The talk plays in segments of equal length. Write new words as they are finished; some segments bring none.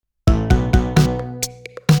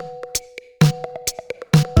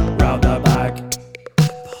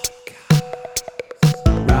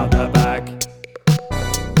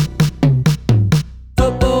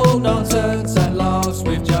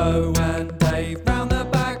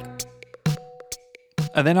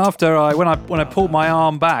And then after when I pulled my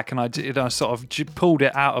arm back and I sort of pulled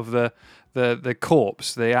it out of the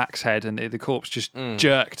corpse, the axe head, and the corpse just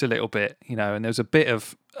jerked a little bit, and there was a bit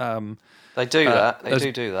of they do that.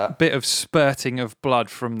 They do that. A bit of spurting of blood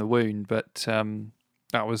from the wound, but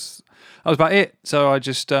that was about it. So I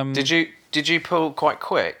just Did you pull quite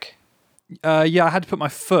quick? Yeah, I had to put my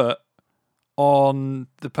foot on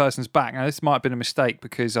the person's back. Now this might have been a mistake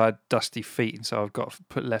because I had dusty feet, and so I've got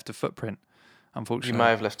left a footprint. Unfortunately, you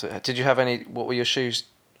may have left it. Did you have any? What were your shoes?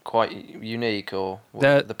 Quite unique, or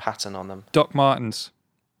the pattern on them? Doc Martens.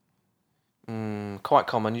 Quite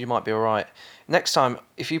common. You might be all right. Next time,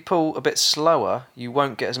 if you pull a bit slower, you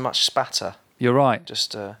won't get as much spatter. You're right.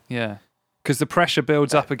 Just yeah, because the pressure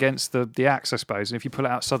builds up against the axe, I suppose, and if you pull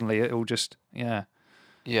it out suddenly, it'll just Yeah,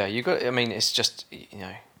 you got. I mean, it's just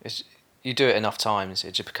you do it enough times,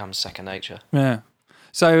 it just becomes second nature. Yeah.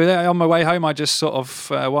 So on my way home, I just sort of,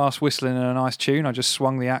 whilst whistling in a nice tune, I just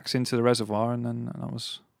swung the axe into the reservoir, and then that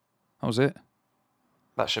was it.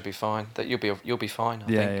 That should be fine. That you'll be fine. I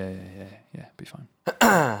think. Yeah, be fine.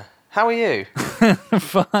 How are you?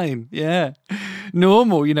 Fine. Yeah,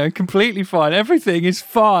 normal. Completely fine. Everything is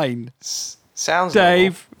fine. Sounds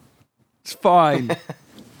Dave. Normal. It's fine.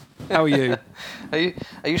 How are you?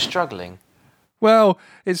 Are you struggling? Well,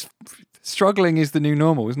 struggling is the new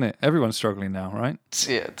normal, isn't it? Everyone's struggling now, right?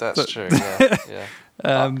 Yeah, that's true. Yeah.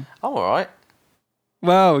 I'm all right.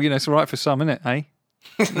 Well, it's all right for some, isn't it? Eh?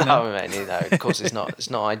 No, mate, of course it's not. It's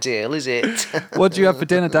not ideal, is it? What did you have for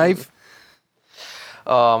dinner, Dave?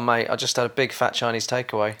 Oh, mate, I just had a big fat Chinese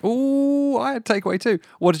takeaway. Oh, I had takeaway too.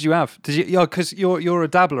 What did you have? Did you? Yeah, because you're a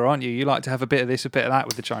dabbler, aren't you? You like to have a bit of this, a bit of that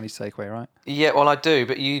with the Chinese takeaway, right? Yeah, well, I do,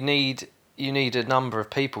 but you need a number of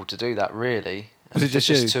people to do that, really. Was it if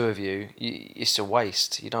just two of you, it's a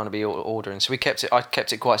waste. You don't want to be ordering. So I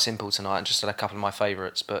kept it quite simple tonight and just had a couple of my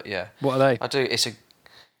favourites. But yeah, what are they? I do. It's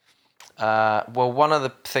one of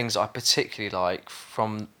the things I particularly like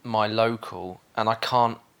from my local, and I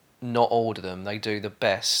can't not order them. They do the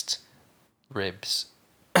best ribs.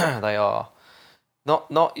 They are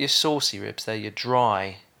not your saucy ribs. They're your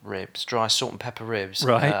dry ribs, dry salt and pepper ribs.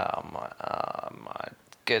 Right. Oh my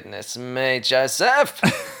goodness me, Joseph.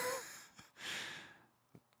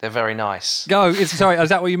 They're very nice. Sorry, is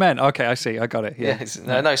that what you meant? Okay, I see. I got it. Yeah.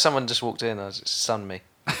 No, someone just walked in and sunned me.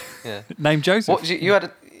 Yeah. Named Joseph. What, you had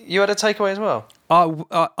a takeaway as well?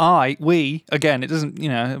 We again. It doesn't.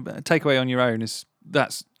 A takeaway on your own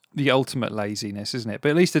that's the ultimate laziness, isn't it? But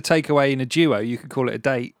at least a takeaway in a duo, you could call it a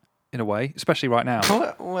date in a way, especially right now.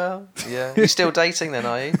 Well, yeah. You're still dating then,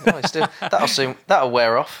 are you? That'll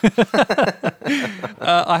wear off.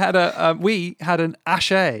 We had an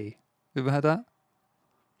ashay. You ever had that?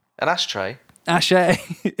 An ashtray? Ashay.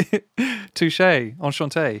 Touché.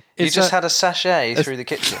 Enchanté. You just had a sachet through the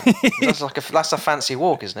kitchen. That's a fancy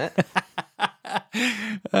walk, isn't it?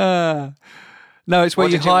 No, it's where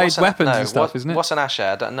you hide weapons and stuff, isn't it? What's an ashay?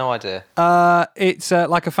 I have no idea. It's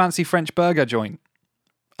like a fancy French burger joint.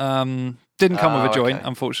 Didn't come with a joint,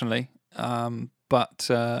 unfortunately. But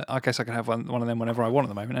I guess I can have one of them whenever I want at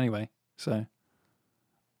the moment anyway. So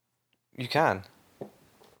you can.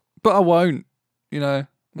 But I won't, I'm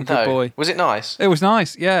a good boy. Was it nice? It was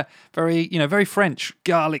nice, yeah. Very, very French.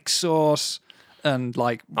 Garlic sauce and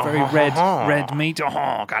like very red meat.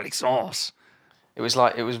 Garlic sauce. It was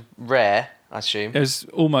rare, I assume. It was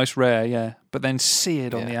almost rare, yeah. But then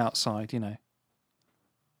seared on the outside,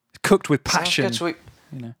 Cooked with passion. Sounds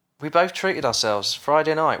good. We both treated ourselves.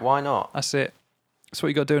 Friday night, why not? That's it. That's what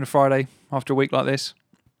you got to do on a Friday after a week like this.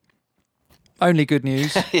 Only good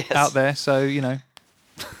news out there, so,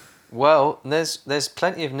 Well, there's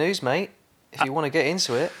plenty of news, mate, if you want to get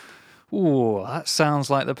into it. Ooh, that sounds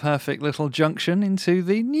like the perfect little junction into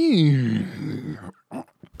the news.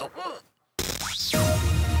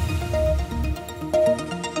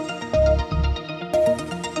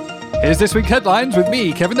 Here's this week's headlines with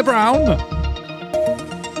me, Kevin the Brown.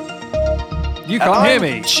 You can't hear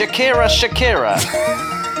me. Shakira.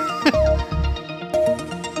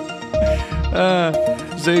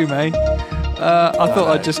 Zoom, eh? I thought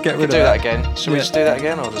I'd just get rid of do that again. Should we just do that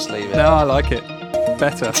again or just leave it? No, I like it.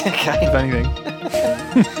 Better, okay. If anything.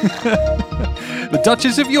 The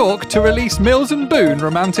Duchess of York to release Mills and Boon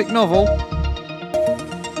romantic novel.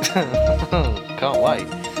 Can't wait.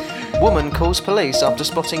 Woman calls police after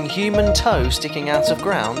spotting human toe sticking out of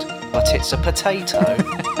ground, but it's a potato.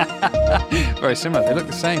 Very similar. They look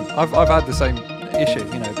the same. I've had the same issue,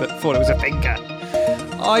 but thought it was a finger.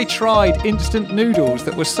 I tried instant noodles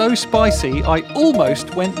that were so spicy I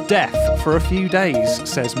almost went deaf for a few days,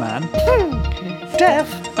 says man. Deaf?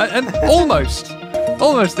 And almost deaf.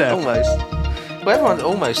 Almost. Well, everyone's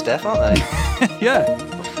almost deaf, aren't they? Yeah.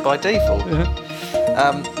 By default.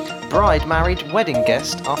 Bride married wedding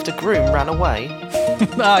guest after groom ran away.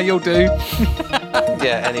 You'll do.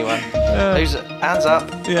 Yeah, anyone. Who's hands up?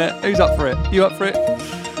 Yeah, who's up for it? You up for it?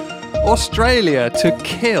 Australia to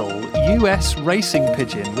kill US racing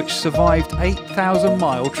pigeon which survived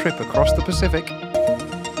 8,000-mile trip across the Pacific.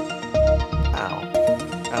 Ow.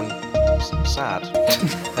 Sad.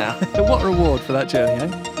 Now. What a reward for that journey, eh?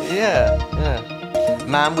 Yeah.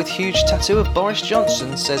 Man with huge tattoo of Boris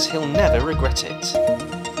Johnson says he'll never regret it.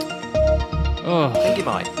 Oh, I think he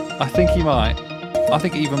might. I think he might. I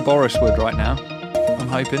think even Boris would right now. I'm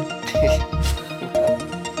hoping.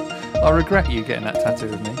 I regret you getting that tattoo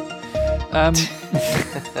of me. And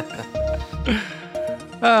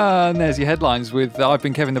there's your headlines with I've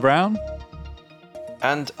been Kevin the Brown.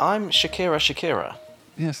 And I'm Shakira.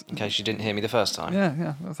 Yes. In case you didn't hear me the first time.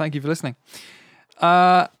 Yeah. Well, thank you for listening.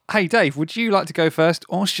 Hey, Dave, would you like to go first,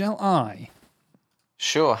 or shall I?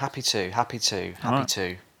 Sure, happy to.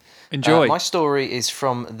 Enjoy. My story is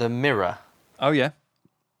from The Mirror. Oh, yeah.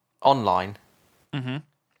 Online. Mm-hmm.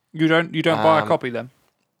 You don't buy a copy then?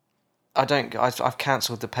 I don't. I've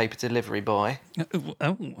cancelled the paper delivery boy.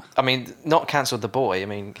 Oh. I mean, not cancelled the boy. I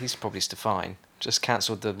mean, he's probably still fine. Just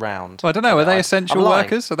cancelled the round. Well, I don't know. Are they essential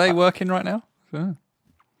workers? Are they working right now? Oh.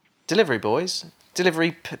 Delivery boys.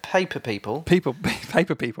 Delivery paper people.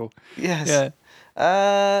 Paper people. Yes.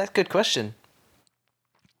 Yeah. Good question.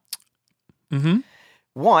 Mm-hmm.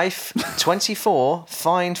 Wife, 24,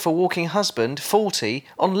 fined for walking husband, 40,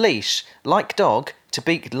 on leash, like dog, to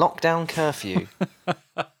beat lockdown curfew.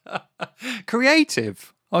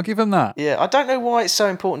 Creative. I'll give them that. Yeah, I don't know why it's so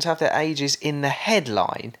important to have their ages in the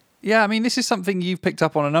headline. Yeah, I mean, this is something you've picked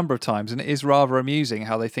up on a number of times, and it is rather amusing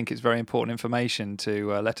how they think it's very important information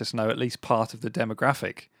to let us know at least part of the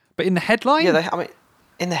demographic. But in the headline? Yeah,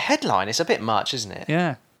 in the headline, it's a bit much, isn't it?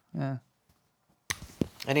 Yeah.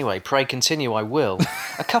 Anyway, pray continue, I will.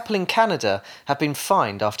 A couple in Canada have been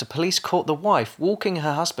fined after police caught the wife walking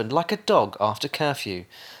her husband like a dog after curfew.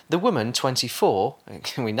 The woman, 24,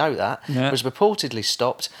 we know that, was reportedly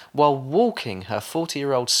stopped while walking her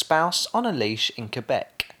 40-year-old spouse on a leash in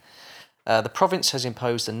Quebec. The province has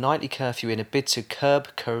imposed a nightly curfew in a bid to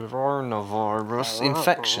curb coronavirus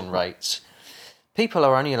infection rates. People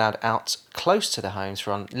are only allowed out close to their homes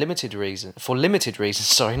for limited reasons.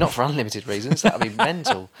 Sorry, not for unlimited reasons. That would be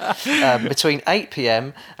mental. Between 8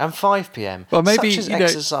 p.m. and 5 p.m. Well, maybe such as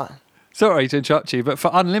exercise. Sorry to interrupt you, but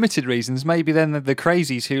for unlimited reasons, maybe then the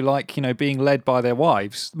crazies who like being led by their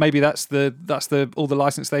wives. Maybe that's all the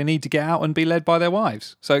license they need to get out and be led by their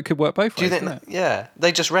wives. So it could work both ways. Do you think? Yeah,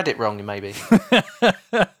 they just read it wrong, maybe.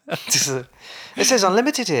 It says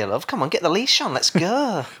unlimited here, love. Come on, get the leash on. Let's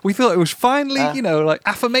go. We thought it was finally, like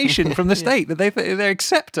affirmation from the state that they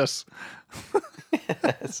accept us.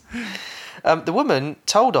 Yes. The woman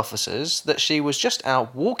told officers that she was just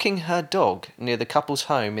out walking her dog near the couple's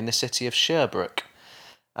home in the city of Sherbrooke.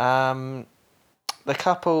 The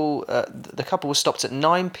couple was stopped at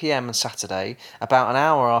 9 p.m. on Saturday, about an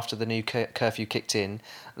hour after the new curfew kicked in,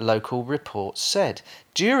 local reports said.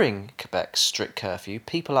 During Quebec's strict curfew,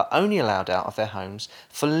 people are only allowed out of their homes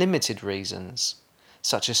for limited reasons,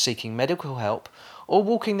 such as seeking medical help or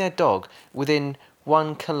walking their dog within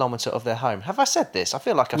 1 kilometre of their home. Have I said this? I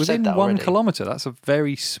feel like I've said that already. Within 1 kilometre? That's a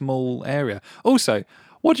very small area. Also,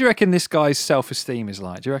 what do you reckon this guy's self-esteem is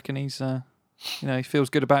like? Do you reckon he's, he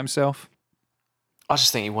feels good about himself? I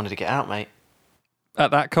just think he wanted to get out, mate.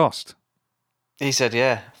 At that cost? He said,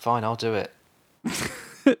 yeah, fine, I'll do it.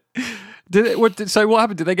 So what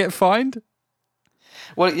happened? Did they get fined?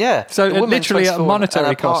 Well, yeah. So literally at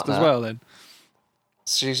monetary cost as well, then?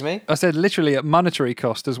 Excuse me? I said literally at monetary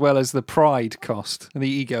cost as well as the pride cost and the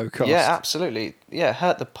ego cost. Yeah, absolutely. Yeah,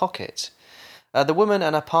 hurt the pocket. The woman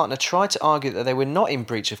and her partner tried to argue that they were not in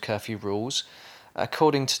breach of curfew rules,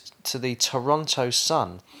 according to the Toronto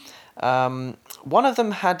Sun. One of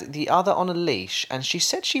them had the other on a leash, and she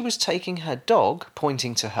said she was taking her dog,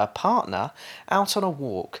 pointing to her partner, out on a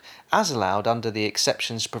walk, as allowed under the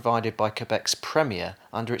exceptions provided by Quebec's premier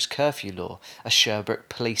under its curfew law, a Sherbrooke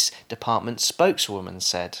Police Department spokeswoman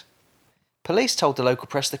said. Police told the local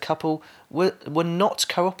press the couple were not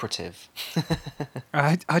cooperative.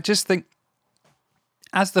 I just think,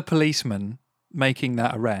 as the policeman making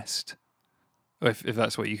that arrest, if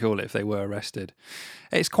that's what you call it, if they were arrested,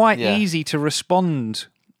 it's quite easy to respond,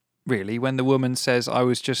 really, when the woman says,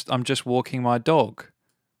 I'm just walking my dog.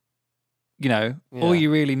 All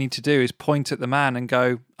you really need to do is point at the man and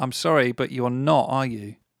go, I'm sorry, but you're not, are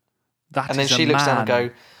you? And then she looks down and go,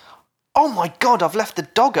 oh my God, I've left the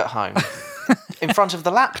dog at home in front of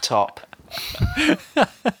the laptop.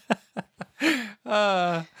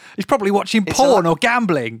 He's probably watching It's porn or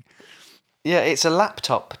gambling. Yeah, it's a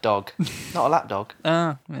laptop dog, not a lap dog.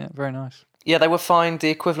 Yeah, very nice. Yeah, they were fined the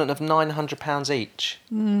equivalent of £900 each.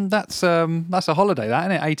 That's a holiday, that,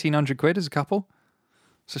 isn't it? 1,800 quid as a couple.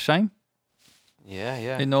 It's a shame. Yeah,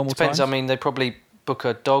 yeah. In normal Depends. times. I mean, they probably book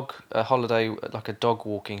a holiday, like a dog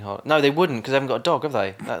walking holiday. No, they wouldn't, because they haven't got a dog, have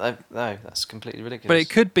they? No, that's completely ridiculous. But it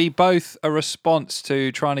could be both a response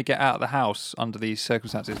to trying to get out of the house under these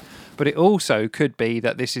circumstances, but it also could be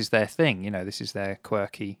that this is their thing. This is their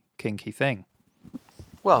quirky, kinky thing.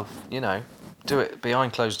 Well, do it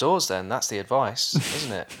behind closed doors then. That's the advice,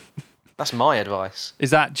 isn't it? That's my advice.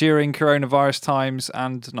 Is that during coronavirus times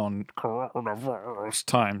and non-coronavirus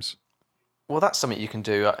times? Well, that's something you can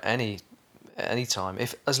do at any time,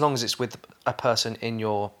 as long as it's with a person in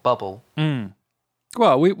your bubble.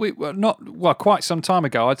 Well, we quite some time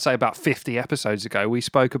ago, I'd say about 50 episodes ago, we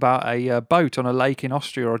spoke about a boat on a lake in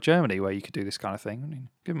Austria or Germany where you could do this kind of thing,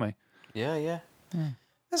 didn't we? Yeah.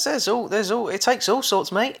 There's all. It takes all sorts,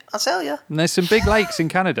 mate. I tell you. And there's some big lakes in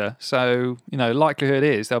Canada, so likelihood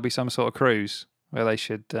is there'll be some sort of cruise where they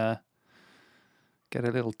should get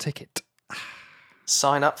a little ticket.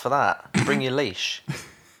 Sign up for that. Bring your leash.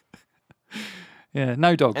 Yeah,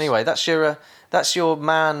 no dogs. Anyway, that's your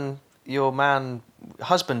man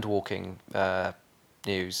husband walking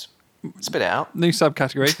news. Spit it out. New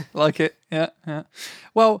subcategory, like it. Yeah.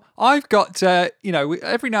 Well, I've got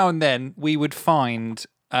every now and then we would find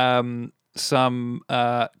some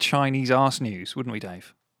Chinese arse news, wouldn't we,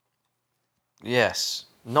 Dave? Yes,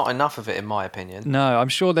 not enough of it, in my opinion. No, I'm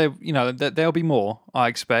sure there'll be more. I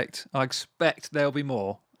expect there'll be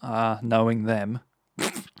more. Knowing them,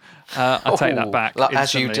 I take that back.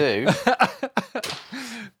 As you do.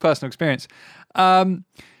 Personal experience.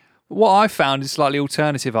 What I found is slightly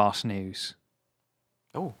alternative arse news.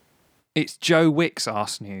 Oh, it's Joe Wick's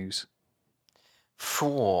arse news.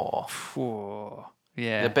 Yeah,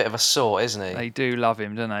 Yeah, a bit of a sort, isn't he? they do love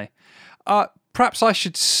him, don't they? Perhaps I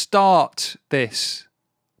should start this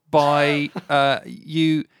by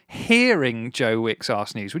you hearing Joe Wick's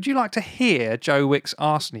arse news. Would you like to hear Joe Wick's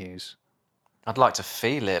arse news? I'd like to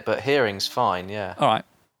feel it, but hearing's fine. Yeah. All right,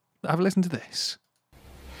 have a listen to this.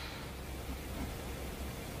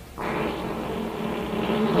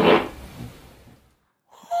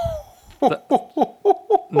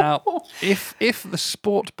 Now, if the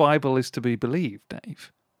Sport Bible is to be believed,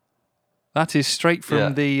 Dave, that is straight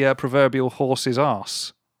from the proverbial horse's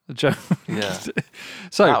arse. Joe. Yeah.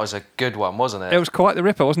 So that was a good one, wasn't it? It was quite the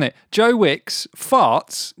ripper, wasn't it? Joe Wicks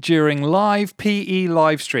farts during live PE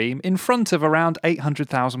live stream in front of around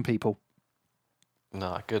 800,000 people.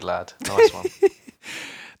 No, good lad. Nice one.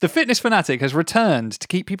 The fitness fanatic has returned to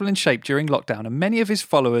keep people in shape during lockdown, and many of his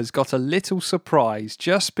followers got a little surprise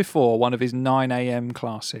just before one of his 9 a.m.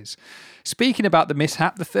 classes. Speaking about the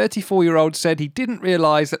mishap, the 34-year-old said he didn't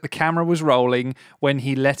realise that the camera was rolling when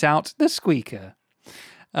he let out the squeaker.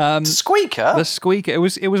 Squeaker? The squeaker. It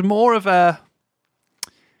was more of a...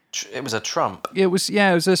 It was a trump. It was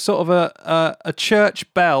a sort of a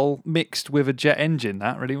church bell mixed with a jet engine,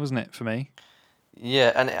 that really, wasn't it, for me?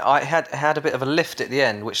 Yeah, and I had a bit of a lift at the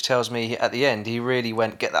end, which tells me at the end he really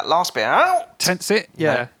went, get that last bit out. Tense it?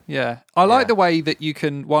 Yeah. I like the way that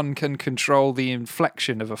one can control the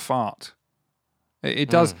inflection of a fart.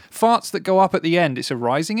 It does. Farts that go up at the end, it's a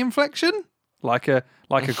rising inflection, like a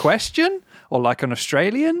question or like an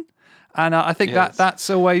Australian. And I think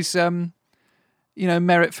that's always,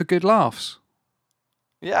 merit for good laughs.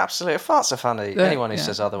 Yeah, absolutely. Farts are funny. Anyone who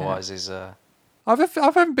says otherwise is... I've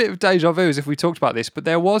had a bit of deja vu as if we talked about this, but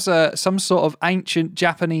there was some sort of ancient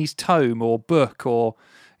Japanese tome or book or,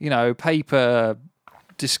 paper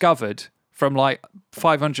discovered from like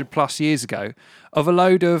 500 plus years ago of a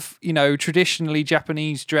load of, traditionally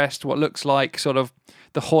Japanese dressed, what looks like sort of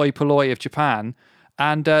the hoi polloi of Japan.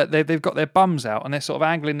 And they've got their bums out and they're sort of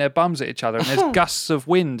angling their bums at each other. And there's gusts of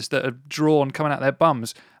wind that are drawn coming out their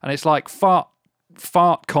bums. And it's like fart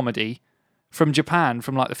comedy from Japan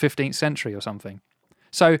from like the 15th century or something.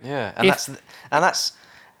 So yeah, and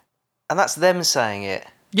that's them saying it.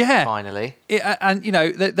 Yeah, finally.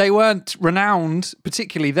 They weren't renowned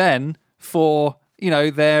particularly then for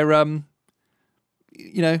their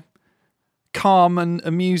calm and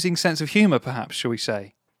amusing sense of humour, perhaps, shall we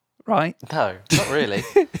say? Right? No, not really.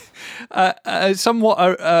 Somewhat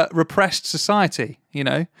a repressed society,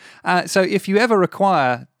 So if you ever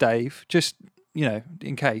require, Dave, just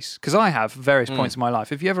in case, because I have various points in my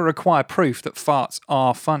life, if you ever require proof that farts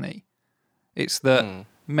are funny, it's that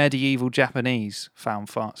medieval Japanese found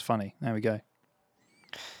farts funny. There we go.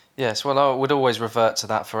 Yes, well, I would always revert to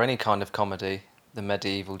that for any kind of comedy, the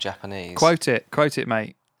medieval Japanese. Quote it,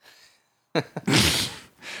 mate.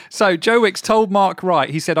 So Joe Wicks told Mark Wright,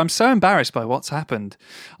 he said, "I'm so embarrassed by what's happened.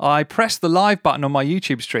 I pressed the live button on my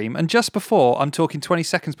YouTube stream, and just before, I'm talking 20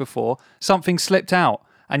 seconds before, something slipped out,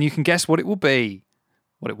 and you can guess what it will be."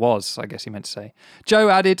 What it was, I guess he meant to say. Joe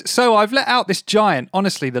added, "So I've let out this giant,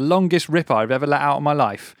 honestly, the longest ripper I've ever let out in my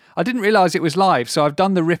life. I didn't realise it was live, so I've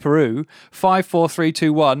done the ripperoo. 5, 4, 3,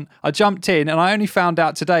 2, 1. I jumped in, and I only found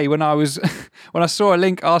out today when I was when I saw a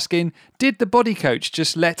link asking, did the body coach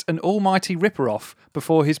just let an almighty ripper off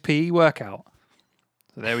before his PE workout?"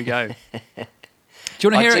 So there we go. Do you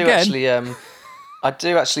want to hear it again? I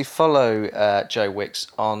do actually follow Joe Wicks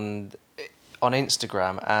on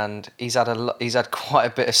Instagram, and he's had quite a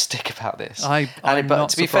bit of stick about this. But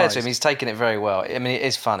to be fair to him, he's taken it very well. I mean, it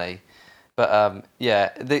is funny. But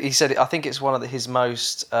he said I think it's one of his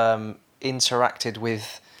most interacted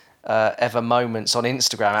with ever moments on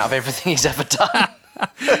Instagram out of everything he's ever done.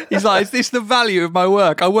 He's like, "Is this the value of my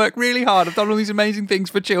work? I work really hard. I've done all these amazing things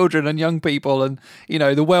for children and young people and,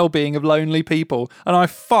 the well-being of lonely people. And I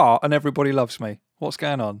fart and everybody loves me. What's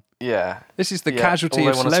going on?" Yeah. This is the casualty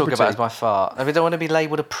of celebrity. All I want to talk about is my fart. I don't want to be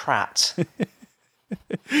labelled a prat.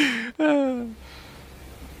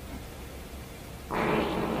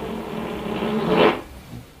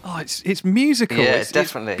 Oh, it's musical. Yeah,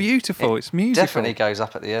 definitely. It's beautiful. It's musical. Definitely goes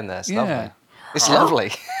up at the end there. It's Yeah. lovely. It's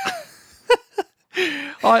lovely.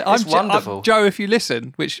 It's wonderful. Joe, if you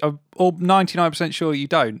listen, which I'm all 99% sure you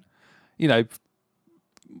don't,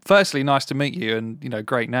 firstly, nice to meet you and,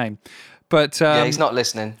 great name. But yeah, he's not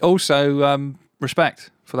listening. Also,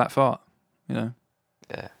 respect for that fart, Yeah.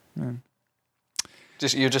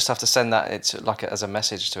 You just have to send that as a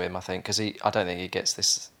message to him, I think, because I don't think he gets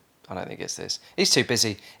this. He's too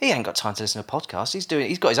busy. He ain't got time to listen to a podcast. He's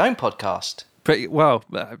got his own podcast. Pretty well.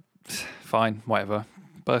 Fine, whatever.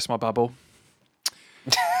 Burst my bubble.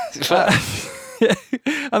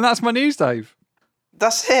 And that's my news, Dave.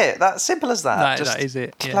 That's it. That's simple as that. That is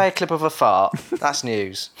it. Play a clip of a fart. That's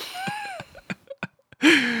news.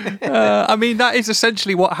 I mean, that is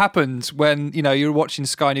essentially what happens when you're watching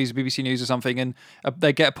Sky News or BBC News or something, and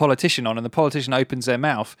they get a politician on, and the politician opens their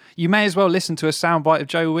mouth. You may as well listen to a soundbite of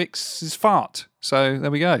Joe Wicks' fart. So there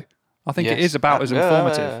we go. I think it is about as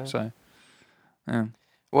informative. So, yeah.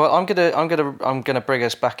 Well, I'm gonna bring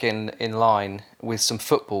us back in line with some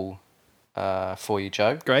football for you,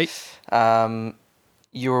 Joe. Great.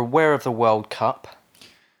 You're aware of the World Cup?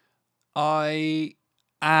 I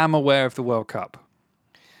am aware of the World Cup.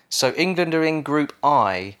 So England are in Group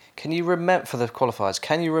I. Can you remember for the qualifiers?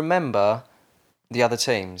 Can you remember the other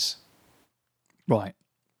teams? Right.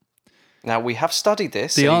 Now we have studied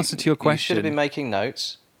this. The answer to your question. You should have been making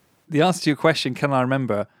notes. The answer to your question, can I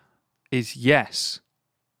remember, is yes.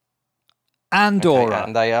 Andorra. Okay,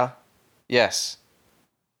 and they are? Yes.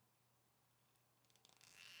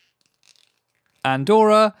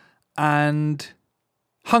 Andorra and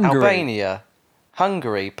Hungary. Albania,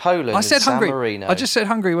 Hungary, Poland, I said and San Hungary. Marino. I just said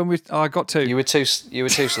Hungary when I got two. You were too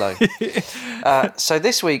slow. So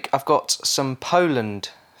this week I've got some Poland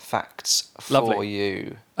facts for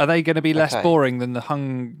you. Are they going to be less boring than the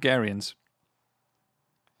Hungarians?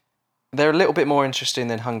 They're a little bit more interesting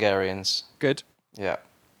than Hungarians. Good. Yeah.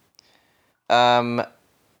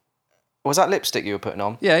 Was that lipstick you were putting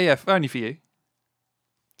on? Yeah, only for you.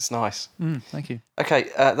 It's nice. Thank you. Okay,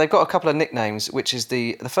 they've got a couple of nicknames, which is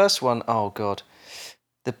the first one, oh God,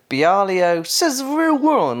 the Bialio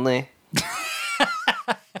Sezverwonly.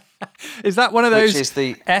 Is that one of those which is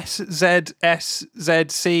the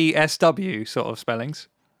SZSZCSW sort of spellings?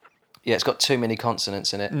 Yeah, it's got too many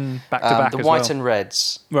consonants in it. Back to back the as White well. and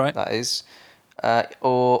Reds, right? That is.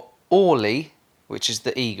 Or Orly, which is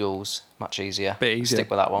the Eagles. Much easier. Bit easier. Stick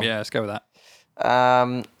with that one. Yeah, let's go with that.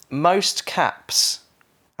 Most caps.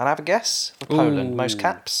 Can I have a guess for Poland? Most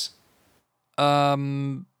caps? I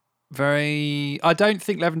don't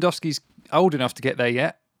think Lewandowski's old enough to get there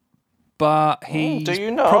yet, but he's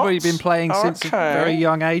probably been playing since a very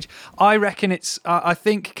young age. I reckon it's. I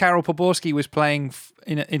think Karol Poborski was playing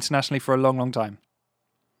internationally for a long, long time.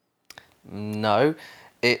 No,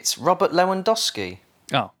 it's Robert Lewandowski.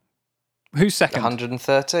 Oh, who's second?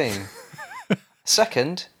 113.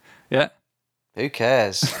 Second. Yeah. Who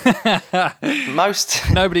cares?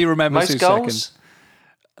 Nobody remembers most who's goals?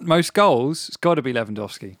 second. Most goals, it's got to be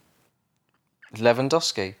Lewandowski.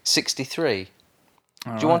 63.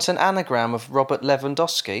 Do you want an anagram of Robert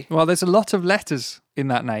Lewandowski? Well, there's a lot of letters in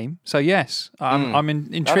that name, so yes, I'm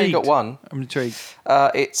intrigued. I only got one. I'm intrigued.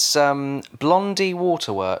 It's Blondie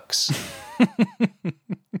Waterworks.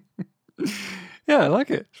 Yeah, I like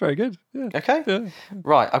it. It's very good. Yeah. Okay. Yeah.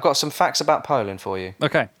 Right, I've got some facts about Poland for you.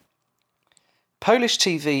 Okay. Polish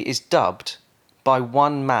TV is dubbed by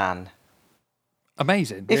one man.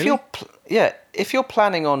 Amazing. If really? if you're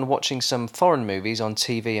planning on watching some foreign movies on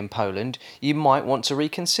TV in Poland, you might want to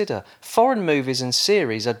reconsider. Foreign movies and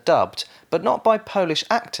series are dubbed, but not by Polish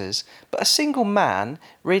actors, but a single man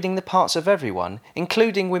reading the parts of everyone,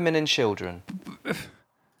 including women and children.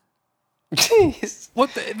 Jeez.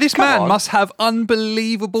 This Come man on. must have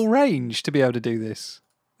unbelievable range to be able to do this.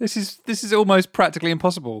 This is almost practically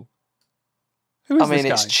impossible. Who is I mean,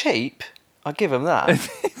 this it's guy? cheap. I give him that.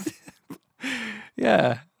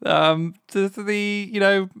 Yeah. Does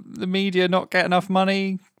the media not get enough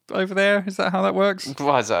money over there? Is that how that works?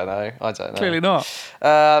 Well, I don't know. Clearly not.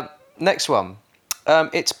 Next one.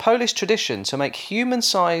 It's Polish tradition to make a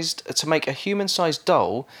human-sized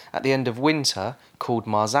doll at the end of winter called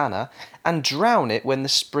Marzana and drown it when the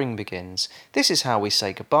spring begins. This is how we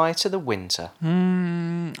say goodbye to the winter.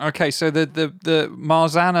 Okay, so the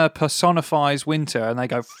Marzana personifies winter, and they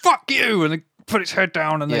go "fuck you" and they put its head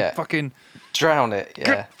down and they Yeah. fucking Drown it. Yeah.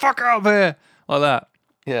 get the fuck out of here like that.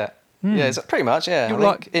 Yeah. Yeah, it's pretty much, yeah. You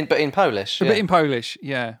I think but in Polish. A Yeah. bit in Polish,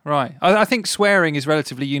 yeah, right. I think swearing is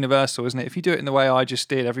relatively universal, isn't it? If you do it in the way I just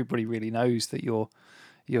did, everybody really knows that you're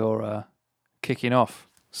kicking off.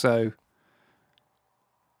 So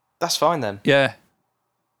That's fine then. yeah,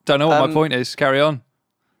 don't know what my point is. Carry on.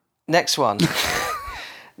 Next one.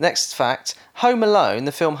 Next fact. Home Alone,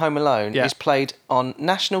 the film Home Alone, Yeah. is played on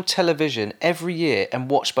national television every year and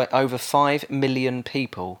watched by over 5 million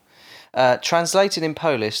people. Translated in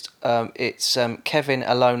Polish, it's Kevin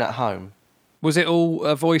Alone at Home. Was it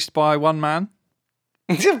all voiced by one man?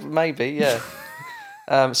 Maybe, yeah.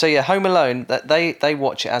 So yeah, Home Alone. That they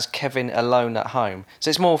watch it as Kevin Alone at Home. So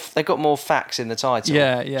it's more. They got more facts in the title.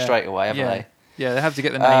 Yeah. Straight away, haven't Yeah, they? yeah. They have to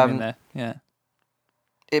get the name in there. Yeah.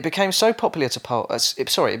 It became so popular to Poles.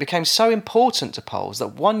 It became so important to Poles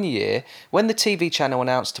that one year, when the TV channel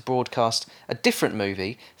announced to broadcast a different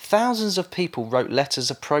movie, thousands of people wrote letters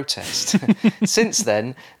of protest. Since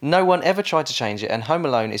then, no one ever tried to change it, and Home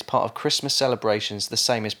Alone is part of Christmas celebrations, the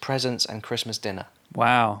same as presents and Christmas dinner.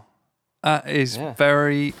 Wow, that is Yeah.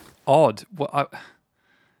 very odd.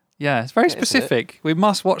 Yeah, it's very Isn't it? specific. We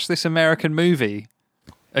must watch this American movie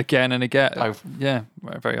again and again. Over- Yeah,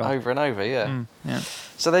 very odd. Over and over, yeah. Yeah.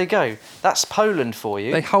 So there you go. That's Poland for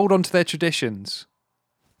you. They hold on to their traditions,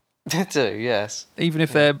 They do, yes. even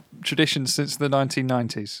if they're traditions since the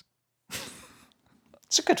 1990s.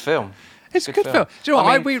 It's a good film. It's a good film. Do you know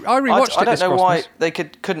what? I I mean, rewatched I it don't this know why Christmas. they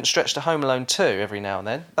couldn't stretch to Home Alone 2 every now and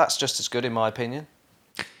then. That's just as good in my opinion.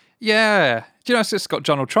 Yeah. Do you know it's got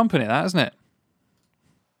Donald Trump in it, that, hasn't it?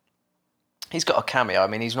 He's got a cameo. I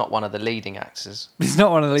mean, he's not one of the leading actors. He's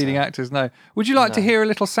not one of the leading actors, no. Would you like to No. hear a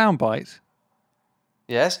little soundbite?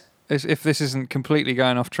 Yes? If this isn't completely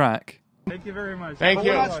going off track. Thank you very much. Thank But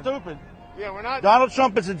you. We're not stupid. Yeah, we're not. Donald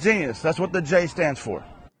Trump is a genius. That's what the J stands for.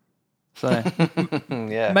 So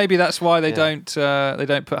Yeah. maybe that's why they don't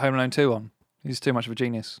put Home Alone 2 on. He's too much of a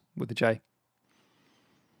genius with the J.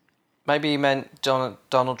 Maybe he meant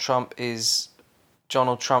Donald Trump is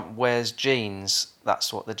Donald Trump wears jeans.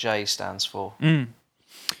 That's what the J stands for.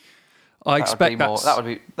 I expect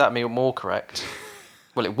That'd be more correct.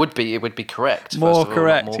 Well, it would be correct. more first of all, not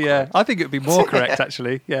correct. more Yeah, correct. I think it would be more correct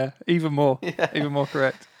actually. Yeah, even more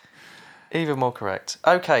correct. Even more correct.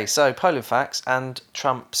 Okay, so Poland facts and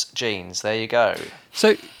Trump's jeans. There you go.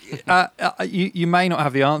 So you may not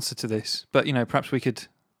have the answer to this, but perhaps we could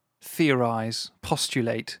theorize,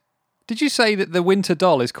 postulate. Did you say that the winter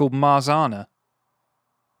doll is called Marzana?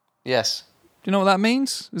 Yes. Do you know what that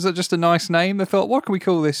means? Is that just a nice name? They thought, what can we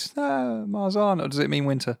call this? Marzana. Or does it mean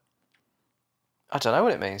winter? I don't know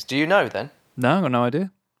what it means. Do you know then? No, I've got no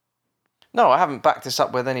idea. No, I haven't backed this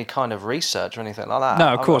up with any kind of research or anything like that.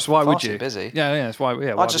 No, of course. Why would far too you? busy. Yeah, that's why.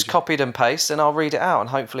 Yeah, I'll just copied and paste and I'll read it out and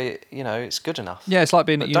hopefully, it's good enough. Yeah, it's like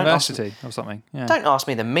being at But don't ask university or something. Yeah. Don't ask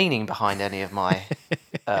me the meaning behind any of my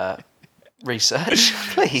research,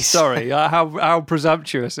 please. Sorry, how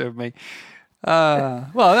presumptuous of me.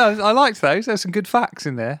 Well, I liked those. There's some good facts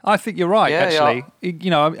in there. I think you're right, Yeah, actually.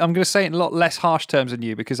 I'm going to say it in a lot less harsh terms than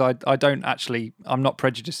you because I don't actually, I'm not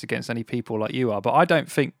prejudiced against any people like you are, but I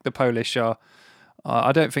don't think the Polish are,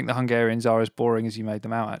 I don't think the Hungarians are as boring as you made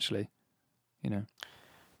them out, actually.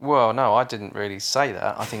 Well, no, I didn't really say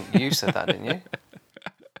that. I think you said that, didn't you?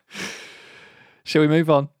 Shall we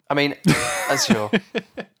move on? I mean, as your...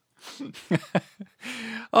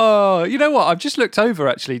 Oh, you know what? I've just looked over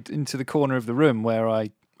actually into the corner of the room where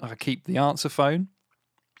I keep the answer phone.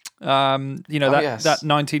 Yes. That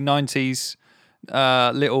 1990s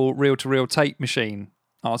little reel-to-reel tape machine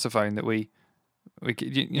answer phone that we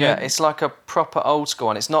Yeah, it's like a proper old school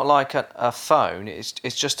one. It's not like a phone. It's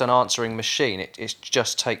just an answering machine. It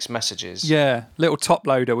just takes messages. Yeah, little top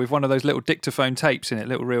loader with one of those little dictaphone tapes in it,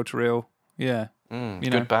 little reel to reel. Yeah.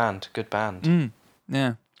 Good band.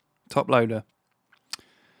 Yeah, top loader.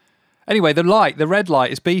 Anyway, the red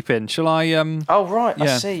light is beeping. Shall I? Oh right,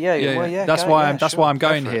 I see. Yeah. Well, yeah. That's why I'm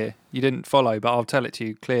going for here. it. You didn't follow, but I'll tell it to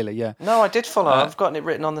you clearly. Yeah. No, I did follow. I've gotten it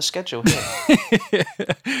written on the schedule here.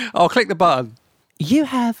 I'll click the button. You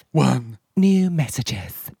have 1 new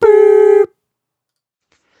messages.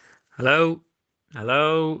 Hello?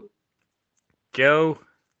 Joe?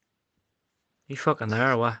 You fucking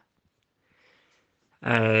there or what?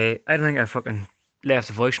 I don't think I fucking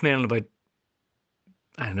left a voicemail in about,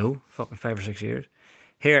 I don't know, fucking 5 or 6 years.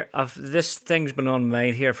 Here, this thing's been on my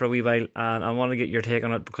mind here for a wee while, and I want to get your take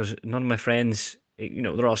on it because none of my friends,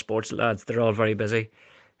 they're all sports lads, they're all very busy.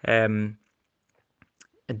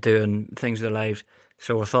 Doing things with their lives.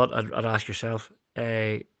 So I thought I'd ask yourself,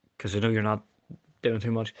 because I know you're not doing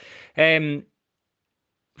too much.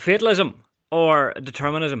 Fatalism or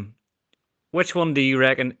determinism? Which one do you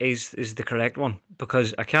reckon is the correct one?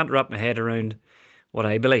 Because I can't wrap my head around what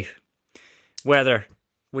I believe. Whether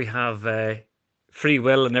we have free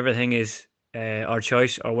will and everything is our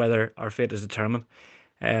choice, or whether our fate is determined.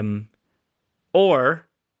 Or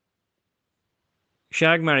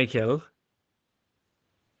Shag, Marry, Kill.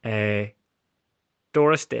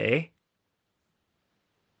 Doris Day,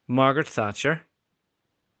 Margaret Thatcher,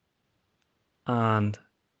 and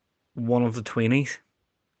one of the tweenies.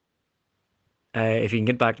 If you can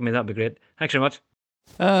get back to me, that'd be great. Thanks very much.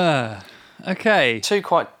 Okay. Two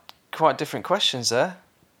quite different questions there.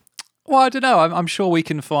 Well, I don't know. I'm sure we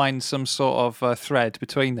can find some sort of thread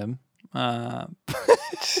between them.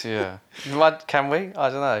 Yeah. Can we? I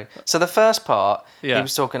don't know. So the first part, he Yeah.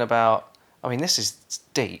 was talking about. I mean, this is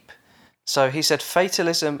deep. So he said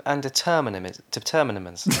fatalism and determinism.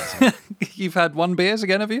 You've had 1 beers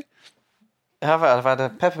again, have you? I've had a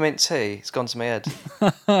peppermint tea. It's gone to my head.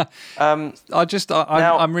 I'm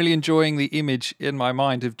really enjoying the image in my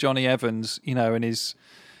mind of Johnny Evans, in his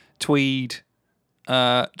tweed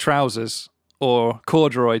trousers or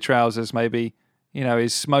corduroy trousers, maybe.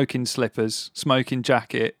 His smoking slippers, smoking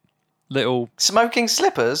jacket, little Smoking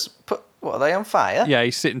slippers? What, are they on fire? Yeah,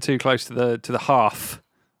 he's sitting too close to the hearth,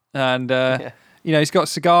 and he's got a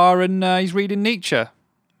cigar and he's reading Nietzsche.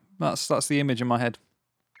 That's the image in my head.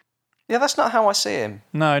 Yeah, that's not how I see him.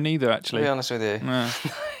 No, neither To actually. be honest with you. No.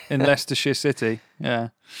 In Leicestershire City, yeah.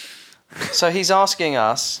 So he's asking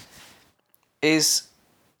us, is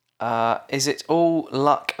it all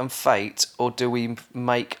luck and fate, or do we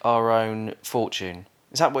make our own fortune?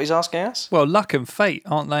 Is that what he's asking us? Well, luck and fate,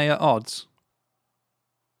 aren't they at odds?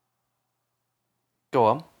 Go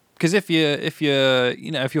on. Because if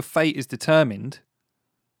your fate is determined,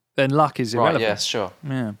 then luck is irrelevant. Right, yes, sure.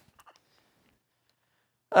 Yeah.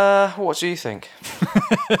 What do you think?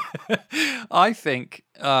 I think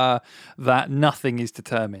that nothing is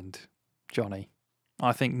determined, Johnny.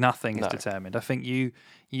 I think nothing is determined. I think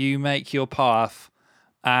you make your path,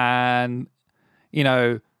 and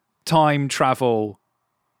time travel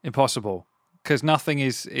impossible because nothing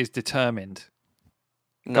is determined.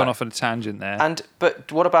 No. Gone off on a tangent there.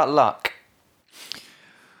 But what about luck?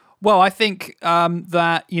 Well, I think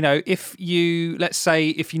that if you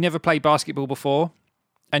never played basketball before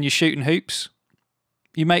and you're shooting hoops,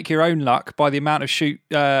 you make your own luck by the amount of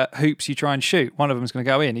hoops you try and shoot. One of them's going to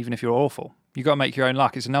go in, even if you're awful. You got to make your own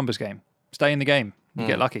luck. It's a numbers game. Stay in the game. You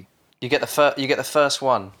get lucky. You get the first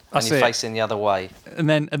one, and you're facing the other way. And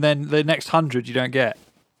then the next 100 you don't get.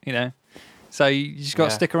 So you just got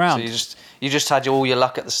to stick around. So you just had all your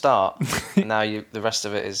luck at the start, and now the rest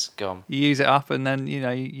of it is gone. You use it up, and then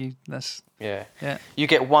that's yeah. Yeah. You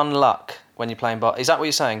get one luck when you're playing Is that what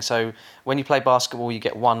you're saying? So when you play basketball, you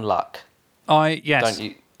get one luck. Yes. Don't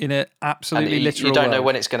you? In an absolutely literal You don't know world.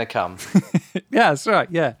 when it's going to come. Yeah, that's right.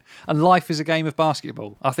 Yeah, and life is a game of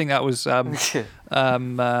basketball. I think that was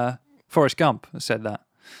Forrest Gump that said that.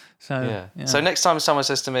 So yeah. So next time someone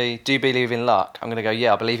says to me, "Do you believe in luck?" I'm going to go,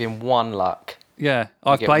 "Yeah, I believe in one luck." Yeah,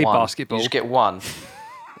 I've played basketball. You just get one.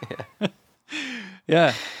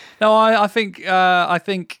 Yeah. No, I think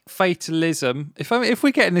fatalism. If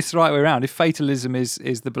we're getting this the right way around, if fatalism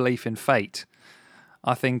is the belief in fate,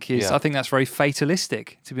 I think that's very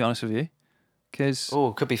fatalistic. To be honest with you, because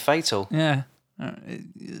it could be fatal. Yeah. I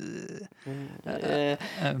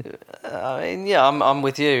mean, I'm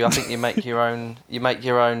with you. I think you make your own. You make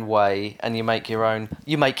your own way, and you make your own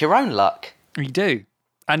luck. You do,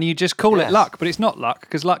 and you just call it luck, but it's not luck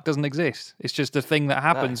because luck doesn't exist. It's just a thing that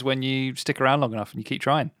happens when you stick around long enough and you keep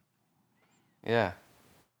trying. Yeah.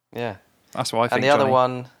 That's what I think. And the other Johnny.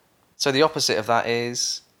 one, so the opposite of that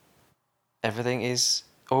is everything is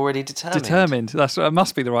already determined. That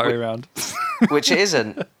must be the right way around. Which it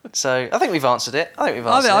isn't. So I think we've answered it. I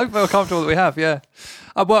feel comfortable that we have, yeah.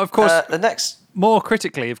 Well, of course, the next... more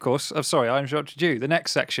critically, of course, I'm sorry, I interrupted you. The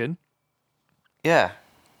next section. Yeah.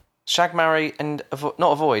 Shag, marry, and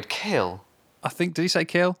not avoid, kill. I think, did he say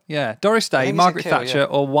kill? Yeah. Doris Day, he Margaret said kill, Thatcher, yeah.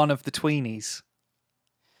 or one of the tweenies?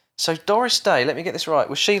 So Doris Day, let me get this right.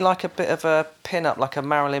 Was she like a bit of a pin-up, like a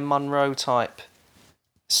Marilyn Monroe type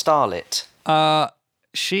starlet?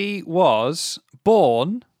 She was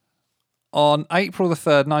born on April the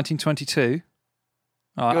 3rd, 1922.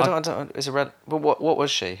 What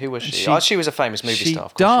was she? Who was she? She- She was a famous movie She star.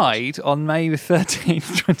 Of course died on May the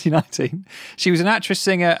 13th, 2019. She was an actress,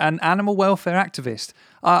 singer, and animal welfare activist.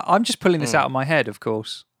 I'm just pulling this out of my head, of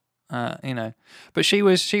course. But she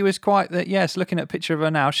was quite. Yes, looking at a picture of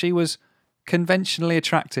her now, she was conventionally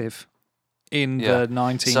attractive in the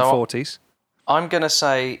 1940s. So I'm gonna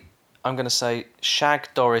say shag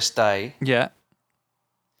Doris Day. Yeah.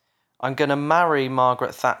 I'm gonna marry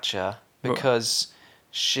Margaret Thatcher because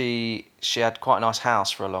she had quite a nice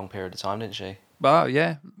house for a long period of time, didn't she? Well,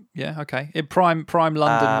 yeah, okay. In prime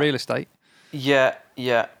London real estate. Yeah,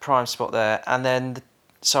 prime spot there. And then,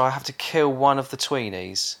 so I have to kill one of the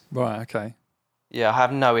tweenies. Right. Okay. Yeah, I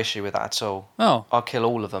have no issue with that at all. Oh. I'll kill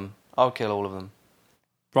all of them.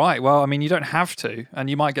 Right. Well, I mean, you don't have to, and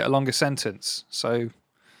you might get a longer sentence. So.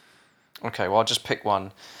 Okay. Well, I'll just pick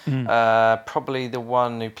one. Probably the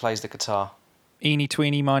one who plays the guitar. Eeny,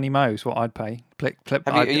 tweeny, miny, mo is what I'd pay.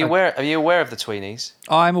 Are you aware of the tweenies?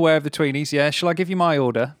 I'm aware of the tweenies, yeah. Shall I give you my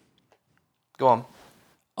order? Go on.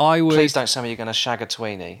 I would. Please don't tell me you're going to shag a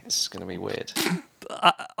tweenie. This is going to be weird.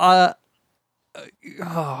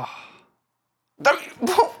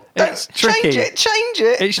 It's tricky. Change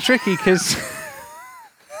it. It's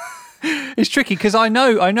tricky because I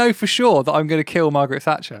know for sure that I'm going to kill Margaret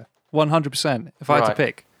Thatcher 100% if I had to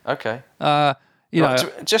pick. Okay.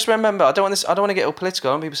 Just remember, I don't want to get all political.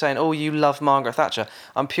 I don't want people saying, "Oh, you love Margaret Thatcher."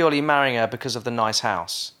 I'm purely marrying her because of the nice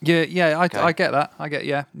house. Yeah. I get that.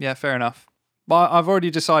 Yeah. Fair enough. But I've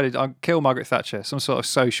already decided I'll kill Margaret Thatcher. Some sort of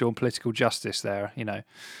social and political justice there.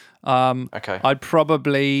 Okay. I'd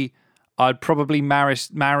probably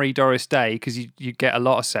marry Doris Day because you get a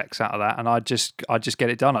lot of sex out of that, and I'd just get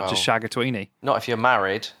it done. I'd just shag a tweenie. Not if you're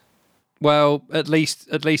married. Well, at least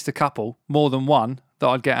a couple, more than one, that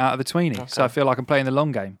I'd get out of the tweenie. Okay. So I feel like I'm playing the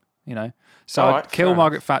long game, So All I'd right, kill fair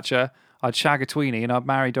Margaret Thatcher, I'd shag a tweenie, and I'd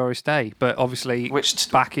marry Doris Day. But obviously,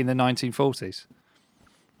 back in the 1940s.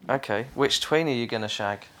 Okay. Which tweenie are you going to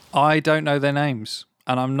shag? I don't know their names,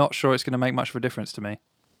 and I'm not sure it's going to make much of a difference to me.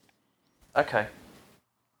 Okay.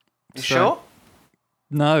 You sure?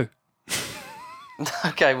 No.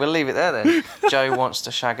 Okay, we'll leave it there then. Joe wants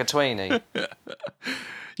to shag a tweenie.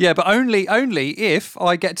 Yeah, but only if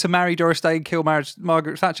I get to marry Doris Day and kill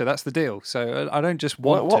Margaret Thatcher. That's the deal. So I don't just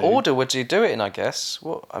want What to. order would you do it in, I guess?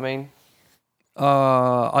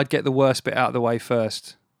 I'd get the worst bit out of the way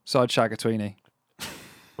first. So I'd shag a tweenie.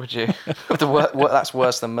 Would you? That's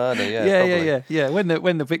worse than murder, yeah. Yeah.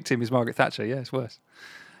 When the victim is Margaret Thatcher, yeah, it's worse.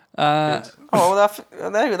 They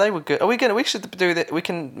were good. We should do that. We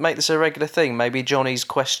can make this a regular thing. Maybe Johnny's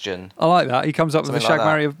question. I like that. He comes up with a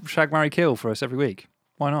Something shag, marry, kill for us every week.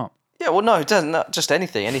 Why not? Yeah, well, no, it doesn't. Not just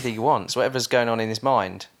anything he wants, whatever's going on in his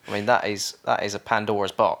mind. I mean, that is a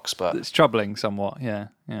Pandora's box, but it's troubling somewhat. Yeah.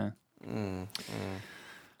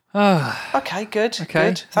 Okay, good.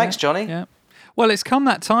 Thanks, Johnny. Yeah. Well, it's come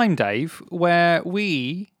that time, Dave, where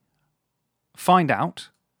we find out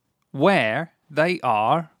where they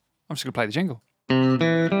are. I'm just going to play the jingle.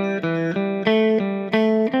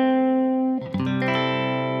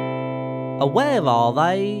 Where are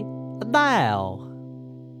they now?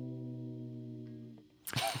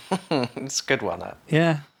 It's a good one, that.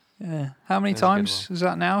 Yeah. How many times is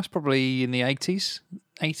that now? It's probably in the 80s.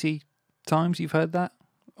 80 times you've heard that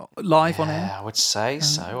live on air. Yeah, I would say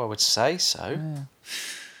so. Yeah.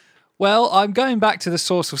 Well, I'm going back to the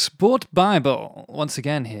source of Sport Bible once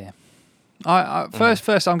again here.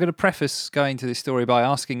 First, I'm going to preface going to this story by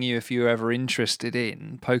asking you if you were ever interested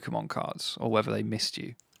in Pokemon cards or whether they missed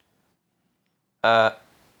you. No,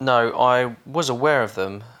 I was aware of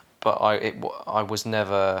them, but it wasn't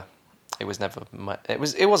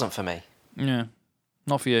for me. Yeah,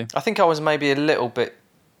 not for you. I think I was maybe a little bit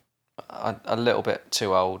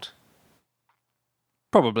too old.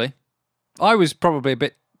 Probably. I was probably a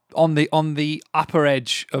bit on the upper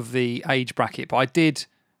edge of the age bracket, but I did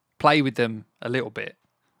play with them a little bit.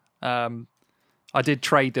 I did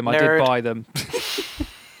trade them. Nerd. I did buy them.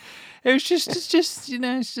 It was just, it's just,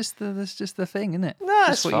 that's just the thing, isn't it? No,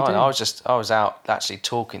 Just it's what you fine. do. I was out actually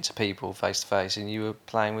talking to people face to face, and you were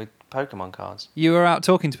playing with Pokemon cards. You were out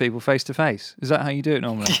talking to people face to face. Is that how you do it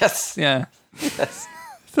normally? Yes. Yeah. Yes.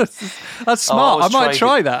 That's smart. I was might trading-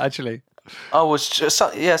 try that actually. I was just,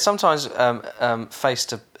 sometimes face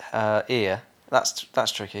to ear. That's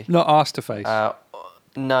tricky. Not ass to face.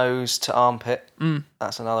 Nose to armpit.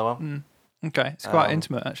 That's another one. Okay, it's quite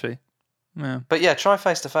intimate actually. Yeah. But yeah, try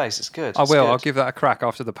face to face. It's good. I It's will. good. I'll give that a crack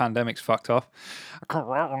after the pandemic's fucked off.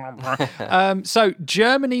 So,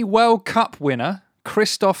 Germany World Cup winner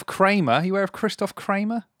Christoph Kramer. Are you aware of Christoph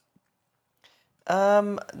Kramer?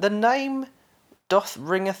 The name doth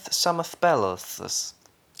ringeth someth belleth.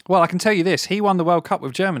 Well, I can tell you this. He won the World Cup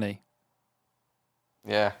with Germany.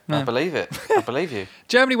 Yeah, I believe it. I believe you.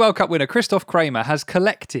 Germany World Cup winner Christoph Kramer has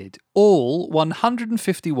collected all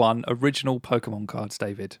 151 original Pokemon cards,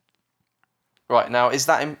 David. Right, now,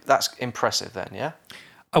 that's impressive then, yeah?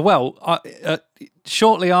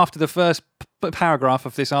 Shortly after the first paragraph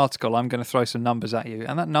of this article, I'm going to throw some numbers at you,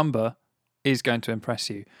 and that number is going to impress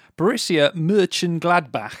you. Borussia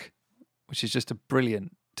Mönchengladbach, which is just a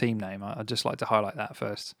brilliant team name. I'd just like to highlight that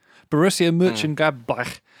first. Borussia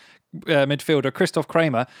Mönchengladbach midfielder Christoph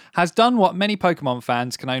Kramer has done what many Pokemon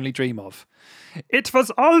fans can only dream of. It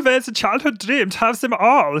was always a childhood dream to have them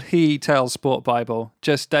all, he tells Sport Bible,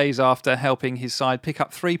 just days after helping his side pick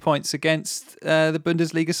up 3 points against the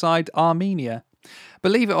Bundesliga side Arminia.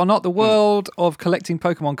 Believe it or not, the world of collecting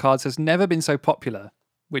Pokemon cards has never been so popular,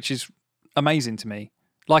 which is amazing to me.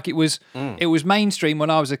 Like it was mainstream when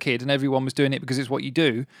I was a kid and everyone was doing it because it's what you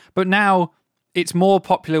do. But now it's more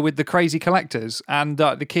popular with the crazy collectors and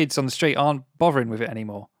the kids on the street aren't bothering with it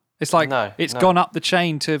anymore. It's like it's gone up the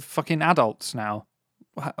chain to fucking adults now.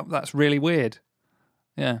 That's really weird.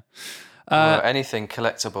 Yeah. Well, anything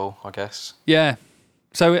collectible, I guess. Yeah.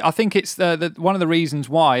 So I think it's one of the reasons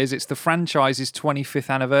why is it's the franchise's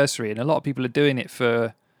 25th anniversary, and a lot of people are doing it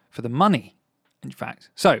for the money, in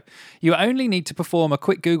fact. So you only need to perform a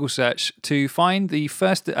quick Google search to find the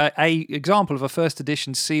first a example of a first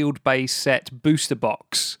edition sealed base set booster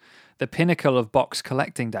box, the pinnacle of box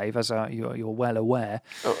collecting, Dave, as you're well aware.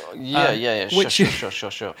 Yeah.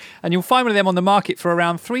 Sure. And you'll find one of them on the market for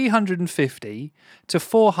around $350 to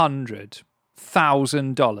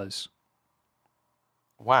 $400,000.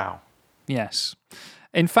 Wow. Yes.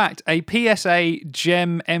 In fact, a PSA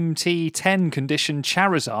Gem MT10 condition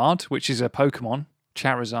Charizard, which is a Pokemon,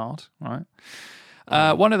 Charizard, right?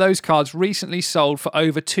 One of those cards recently sold for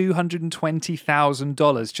over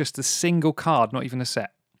 $220,000, just a single card, not even a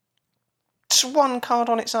set. Just one card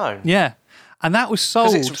on its own? Yeah. And that was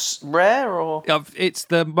sold... Because it's rare, or...? It's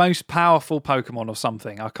the most powerful Pokemon or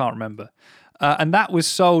something. I can't remember. And that was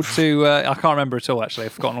sold to... I can't remember at all, actually.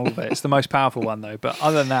 I've forgotten all of it. It's the most powerful one, though. But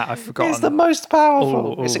other than that, I've forgotten. It's the most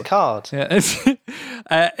powerful. All it's a of it. card. Yeah,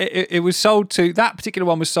 it was sold to... That particular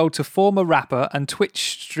one was sold to former rapper and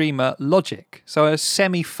Twitch streamer Logic. So a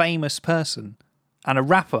semi-famous person and a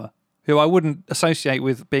rapper who I wouldn't associate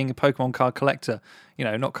with being a Pokemon card collector. You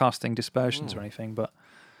know, not casting dispersions or anything, but...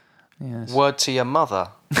 Yes. Word to your mother.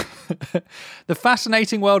 The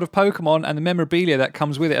fascinating world of Pokemon and the memorabilia that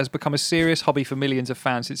comes with it has become a serious hobby for millions of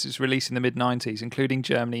fans since its release in the mid-90s, including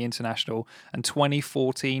Germany International and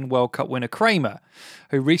 2014 World Cup winner Kramer,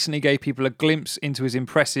 who recently gave people a glimpse into his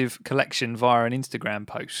impressive collection via an Instagram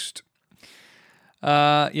post.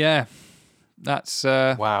 Yeah, that's...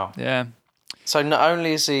 Wow. Yeah. So not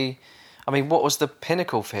only is he... I mean, what was the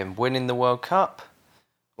pinnacle for him? Winning the World Cup?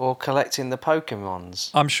 Or collecting the Pokemons?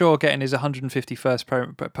 I'm sure getting his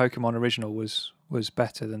 151st Pokemon original was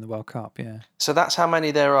better than the World Cup, yeah. So that's how many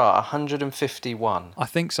there are? 151 I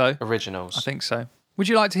think so. originals. I think so. Would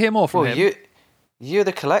you like to hear more from him? You're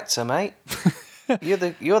the collector, mate. you're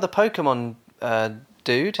the Pokemon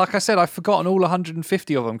dude. Like I said, I've forgotten all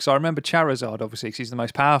 150 of them because I remember Charizard, obviously, because he's the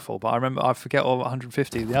most powerful, but I forget all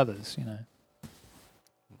 150 of the others, you know.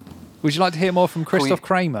 Would you like to hear more from Christoph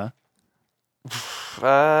Kramer?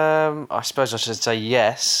 I suppose I should say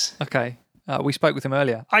yes. Okay. We spoke with him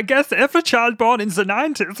earlier. I guess every child born in the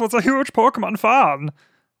 90s was a huge Pokemon fan,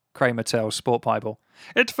 Kramer tells Sport Bible.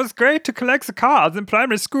 It was great to collect the cards in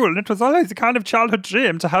primary school, and it was always a kind of childhood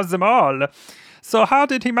dream to have them all. So how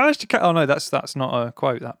did he manage to... Oh, no, that's not a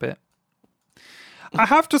quote, that bit. I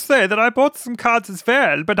have to say that I bought some cards as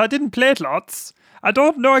well, but I didn't play lots. I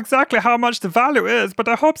don't know exactly how much the value is, but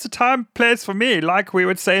I hope the time plays for me, like we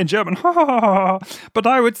would say in German. But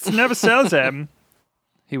I would never sell them.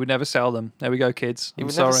 He would never sell them. There we go, kids.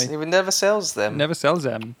 I'm sorry. He would never sells them. Never sells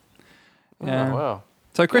them. Yeah. Oh, wow.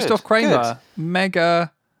 So Christoph Kramer, good.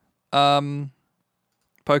 mega Pokemon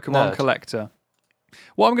Nerd. collector.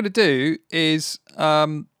 What I'm going to do is,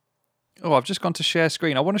 I've just gone to share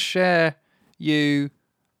screen. I want to share you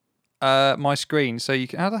my screen so you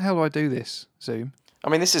can. How the hell do I do this? Zoom. I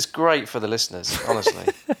mean, this is great for the listeners,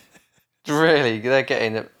 honestly. Really, they're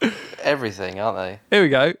getting everything, aren't they? Here we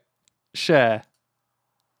go. Share.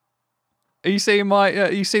 Are you seeing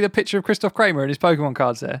you see the picture of Christoph Kramer and his Pokemon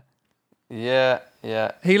cards there? Yeah.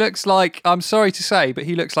 He looks like, I'm sorry to say, but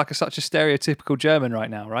he looks like such a stereotypical German right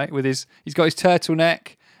now, right? He's got his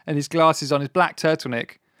turtleneck and his glasses on, his black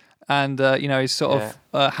turtleneck, and his sort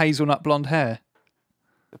of hazelnut blonde hair.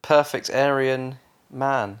 The perfect Aryan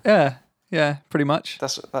man. Yeah, pretty much.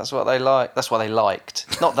 That's what they like. That's what they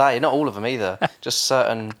liked. Not all of them either. Just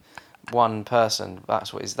certain one person.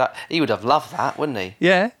 That's what is that. He would have loved that, wouldn't he?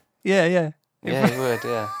 Yeah. Yeah, he would.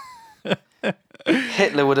 Yeah.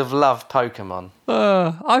 Hitler would have loved Pokemon.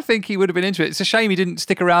 I think he would have been into it. It's a shame he didn't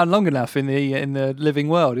stick around long enough in the living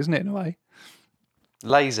world, isn't it? In a way.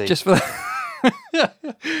 Lazy. Just for.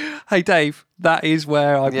 Hey, Dave. That is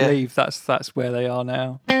where I believe that's where they are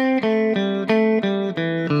now.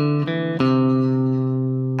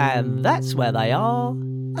 And that's where they are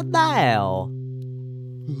now.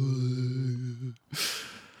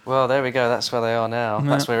 Well, there we go. That's where they are now. Yeah.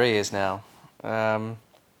 That's where he is now.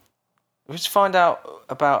 We should find out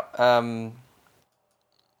about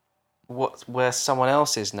where someone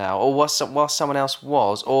else is now, or what someone else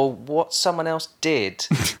was, or what someone else did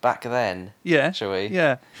back then. Yeah. Shall we?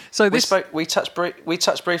 Yeah. So We touched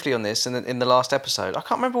briefly on this in the last episode. I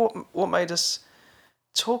can't remember what made us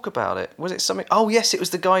talk about it. Was it something? Oh yes, it was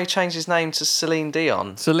the guy who changed his name to Celine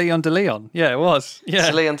Dion. Celine de Leon. Yeah, it was. Yeah.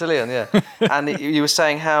 Celine de Leon. Yeah. And you were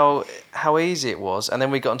saying how easy it was, and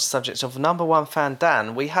then we got onto the subject of number one fan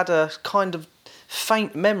Dan. We had a kind of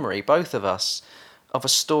faint memory, both of us, of a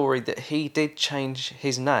story that he did change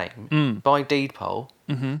his name by deed poll.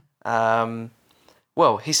 Mm-hmm.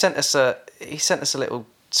 Well, he sent us a little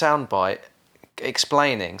soundbite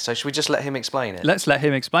explaining. So should we just let him explain it? Let's let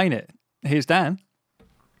him explain it. Here's Dan.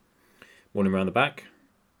 Morning round the back.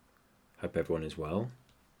 Hope everyone is well.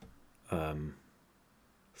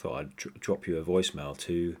 Thought I'd drop you a voicemail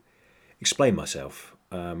to explain myself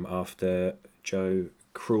after Joe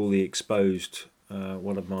cruelly exposed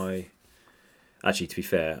one of my... Actually, to be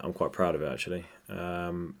fair, I'm quite proud of it, actually.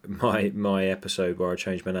 My episode where I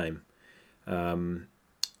changed my name.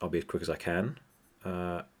 I'll be as quick as I can.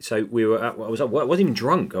 So I was at work. I wasn't even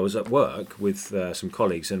drunk. I was at work with some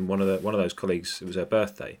colleagues, and one of those colleagues, it was her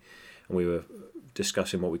birthday, and we were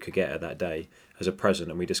discussing what we could get her that day as a present,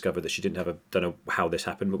 and we discovered that she didn't have don't know how this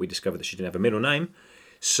happened, but we discovered that she didn't have a middle name.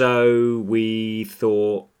 So we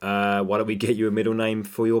thought, why don't we get you a middle name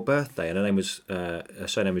for your birthday? And her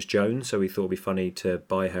surname was Jones, so we thought it'd be funny to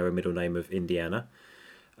buy her a middle name of Indiana.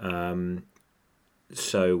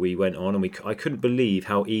 So we went on, and I couldn't believe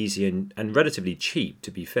how easy and relatively cheap,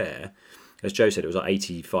 to be fair. As Joe said, it was like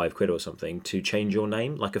 85 quid or something to change your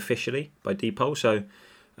name, like officially, by deed poll. So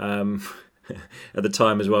at the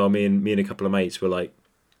time as well, me and a couple of mates were like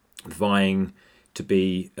vying to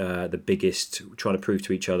be the biggest, trying to prove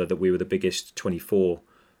to each other that we were the biggest 24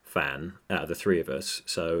 fan out of the three of us.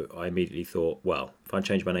 So I immediately thought, well, if I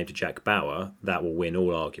change my name to Jack Bauer, that will win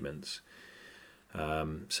all arguments.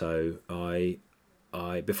 So I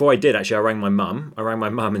before I did, actually, I rang my mum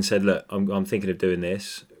and said, look, I'm thinking of doing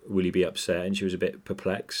this. Will you be upset? And she was a bit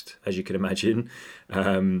perplexed, as you can imagine.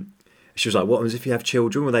 She was like, what happens if you have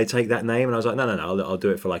children? Will they take that name? And I was like, no, I'll do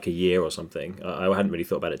it for like a year or something. I hadn't really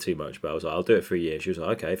thought about it too much, but I was like, I'll do it for a year. She was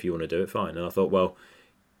like, okay, if you want to do it, fine. And I thought, well,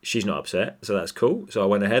 she's not upset, so that's cool. So I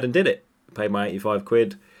went ahead and did it. Paid my 85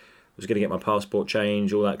 quid. Was going to get my passport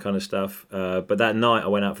changed, all that kind of stuff. But that night I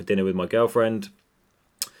went out for dinner with my girlfriend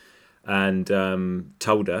and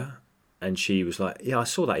told her. And she was like, yeah, I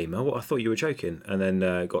saw that email. I thought you were joking. And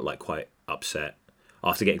then got like quite upset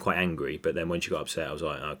after getting quite angry. But then when she got upset, I was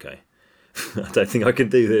like, okay. I don't think I can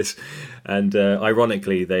do this. And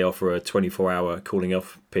ironically, they offer a 24-hour calling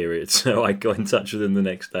off period. So I got in touch with them the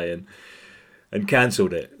next day and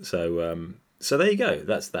cancelled it. So there you go.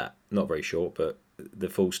 That's that. Not very short, but the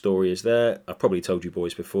full story is there. I've probably told you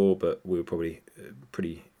boys before, but we were probably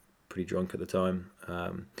pretty drunk at the time.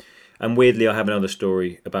 And weirdly, I have another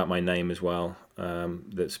story about my name as well.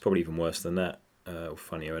 That's probably even worse than that, or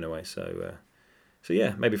funnier anyway. So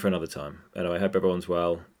yeah, maybe for another time. Anyway, I hope everyone's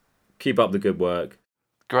well. Keep up the good work.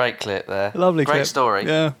 Great clip there. Lovely clip. Great story.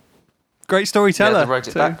 Yeah. Great storyteller. Yeah, they wrote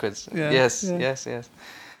it backwards. Yeah. Yes.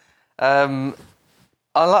 I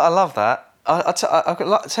love that. I'll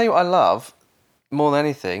tell you what I love more than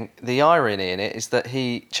anything. The irony in it is that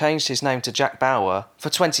he changed his name to Jack Bauer for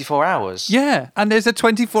 24 hours. Yeah, and there's a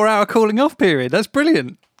 24-hour calling off period. That's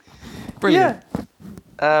brilliant. Brilliant. Yeah.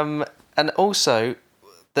 And also,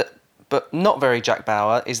 but not very Jack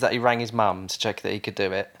Bauer, is that he rang his mum to check that he could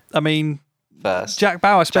do it I mean, first. Jack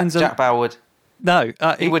Bauer spends Jack Bauer would. no.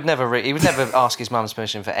 He would never ask his mum's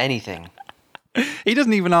permission for anything. He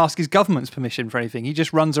doesn't even ask his government's permission for anything. He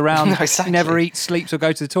just runs around. No, exactly. He never eats, sleeps, or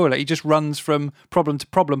goes to the toilet. He just runs from problem to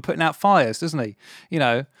problem, putting out fires, doesn't he? You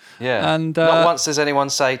know. Yeah. And not once does anyone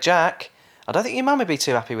say, Jack, I don't think your mum would be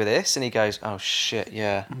too happy with this. And he goes, oh shit,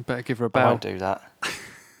 yeah. better give her a I bell. won't do that.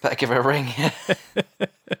 Better give her a ring.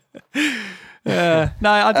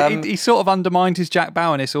 No, he sort of undermined his Jack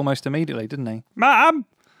Bauerness almost immediately, didn't he? Mum.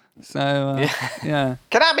 So yeah.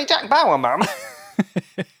 Can I be Jack Bauer, mum?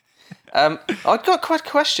 I've got quite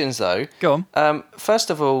questions though. Go on. First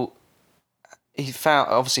of all, he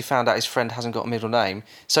obviously found out his friend hasn't got a middle name.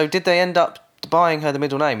 So did they end up buying her the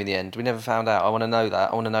middle name in the end? We never found out. I want to know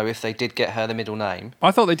that. I want to know if they did get her the middle name.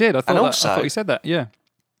 I thought they did. I also- thought he said that. Yeah.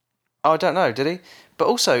 Oh, I don't know. Did he? But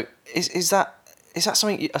also, is that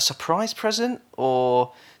something, a surprise present,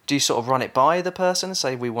 or do you sort of run it by the person and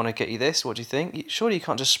say, we want to get you this? What do you think? Surely you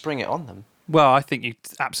can't just spring it on them. Well, I think you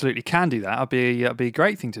absolutely can do that. That'd be a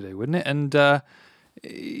great thing to do, wouldn't it? And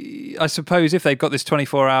I suppose if they've got this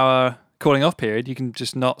 24-hour calling off period, you can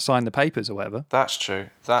just not sign the papers or whatever. That's true.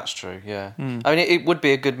 Yeah. I mean, it would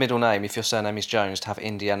be a good middle name if your surname is Jones to have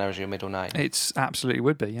Indiana as your middle name. It's absolutely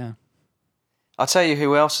would be, yeah. I'll tell you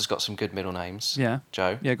who else has got some good middle names. Yeah.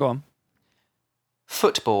 Joe. Yeah, go on.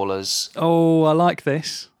 Footballers. Oh, I like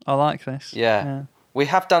this. Yeah. We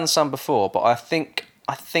have done some before, but I think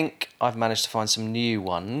I've managed to find some new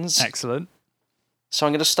ones. Excellent. So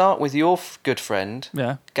I'm going to start with your good friend,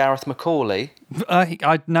 Yeah. Gareth Macaulay.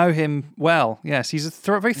 I know him well. Yes, he's a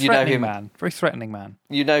very You know threatening him- man. Very threatening man.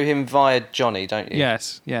 You know him via Johnny, don't you?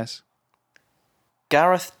 Yes.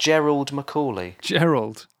 Gareth Gerald Macaulay.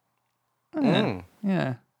 Gerald.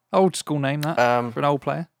 Yeah. Old school name that for an old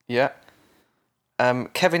player. Yeah.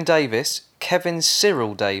 Kevin Davis. Kevin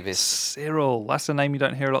Cyril Davis. Cyril. That's a name you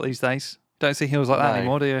don't hear a lot these days. Don't see heels like that No.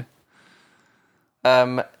 anymore, do you?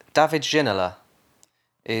 David Ginola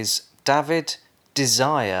is David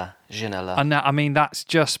Desire Ginola. I mean, that's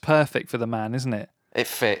just perfect for the man, isn't it? It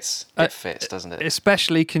fits. It fits, doesn't it?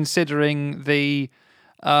 Especially considering the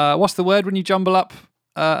what's the word when you jumble up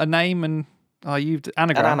a name and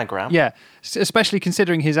anagram? An anagram. Yeah, especially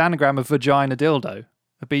considering his anagram of vagina dildo.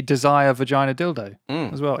 It'd be desire vagina dildo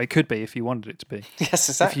as well. It could be if you wanted it to be. Yes,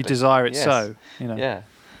 exactly. If you desire it Yes. so, you know. Yeah.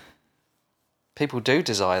 People do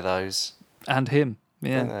desire those, And him.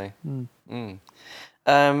 Yeah. don't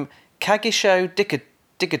they? Kagisho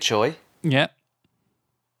Digachoy. Yeah.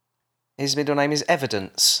 His middle name is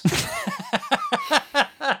Evidence.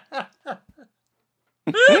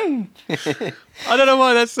 I don't know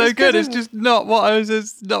why that's so good. It's just not what I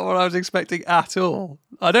was expecting at all.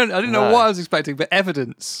 I didn't know what I was expecting, but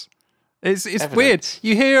evidence. It's Evidence. weird.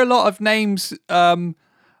 You hear a lot of names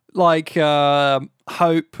like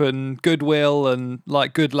hope and goodwill and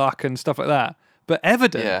like good luck and stuff like that. But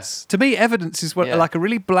evidence, to me, evidence is like a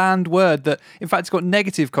really bland word that, in fact, it's got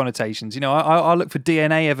negative connotations. You know, I look for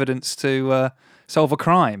DNA evidence to solve a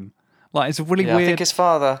crime. Like, it's a really weird. I think his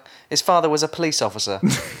father was a police officer.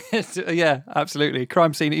 Yeah, absolutely.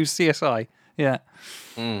 Crime scene. He was CSI. Yeah.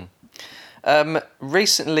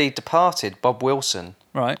 Recently departed Bob Wilson,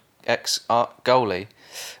 Right. ex-goalie.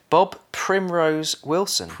 Bob Primrose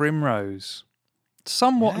Wilson. Primrose.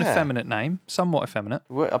 Somewhat an Yeah. effeminate name. Somewhat effeminate.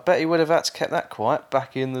 I bet he would have had to keep that quiet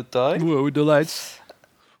back in the day. Whoa, with the lads.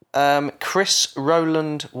 Chris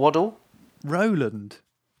Roland Waddle. Roland.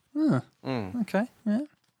 Okay. Yeah.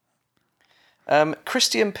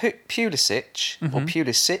 Christian Pulisic, or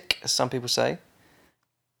Pulisic, as some people say.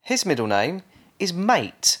 His middle name is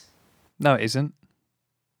Mate. No, it isn't.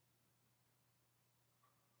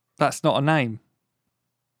 That's not a name.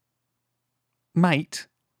 Mate.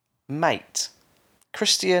 Mate.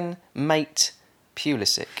 Christian Mate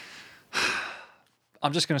Pulisic.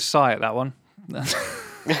 I'm just going to sigh at that one.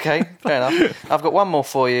 Okay, fair enough. I've got one more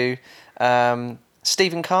for you.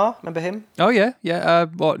 Stephen Carr, remember him? Oh, yeah. Yeah.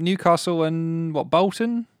 What, Newcastle and what,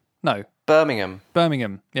 Bolton? No. Birmingham.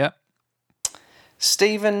 Birmingham. Yeah.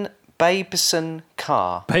 Stephen Babeson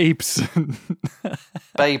Carr. Babeson.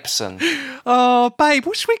 Babeson. Oh, babe,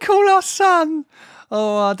 what should we call our son?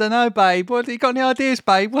 Oh, I don't know, babe. What, you got any ideas,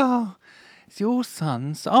 babe? Well, it's your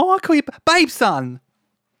son's. Oh, I call you Babe Son.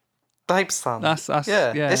 Babeson. That's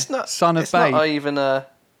yeah. yeah. It's not Son of it's Babe. not even a.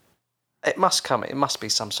 It must be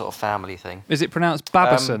some sort of family thing. Is it pronounced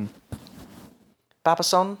Babison?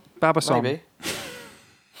 Babason? Babison. Maybe.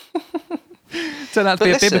 Turned out to But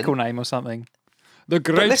be listen- a biblical name or something. The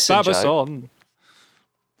great listen, Joe. Babison.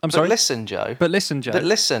 I'm sorry. Listen, Joe. But listen, Joe. But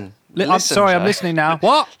listen. I'm Listen, sorry, Joe. I'm listening now.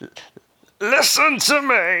 What? Listen to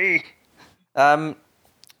me.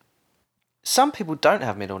 Some people don't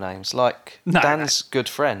have middle names, like No, Dan's good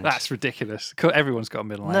friend. That's ridiculous. Everyone's got a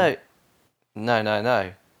middle name.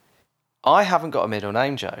 No. I haven't got a middle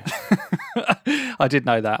name, Joe. I did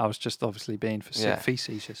know that. I was just obviously being Yeah.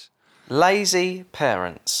 facetious. Lazy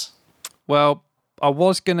parents. Well, I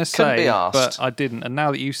was going to Couldn't say, be asked. but I didn't. And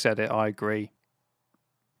now that you said it, I agree.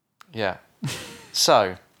 Yeah.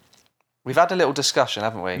 So, we've had a little discussion,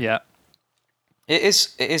 haven't we? Yeah. It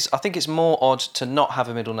is. I think it's more odd to not have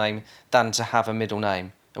a middle name than to have a middle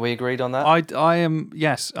name. Are we agreed on that? I am,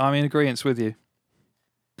 yes, I'm in agreement with you.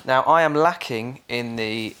 Now, I am lacking in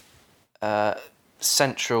the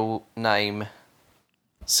central name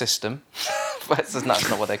system. That's not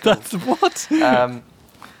what they're called. That's what?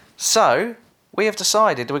 So, we have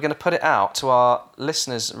decided we're going to put it out to our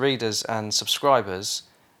listeners, readers, and subscribers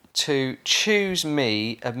to choose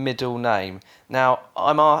me a middle name. Now,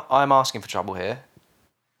 I'm asking for trouble here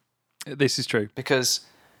This is true. because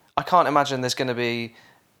I can't imagine there's going to be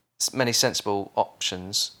many sensible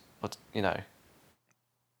options. But, you know,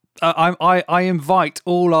 I invite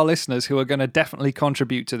all our listeners who are going to definitely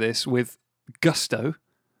contribute to this with gusto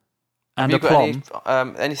and have you aplomb.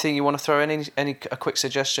 got anything you want to throw in? A quick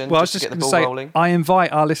suggestion Well, I was just to just get the going ball to say, rolling? I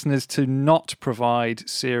invite our listeners to not provide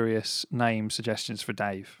serious name suggestions for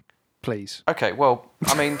Dave, please. Okay, well,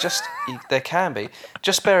 I mean, there can be.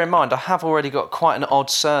 Just bear in mind, I have already got quite an odd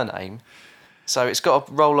surname, so it's got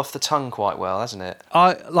to roll off the tongue quite well, hasn't it?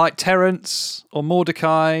 I like Terence or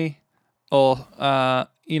Mordecai or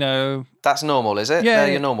That's normal, is it? yeah,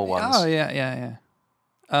 They're your normal ones. Oh yeah.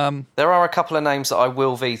 There are a couple of names that I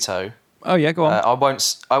will veto. Oh yeah, go on. I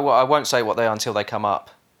won't say what they are until they come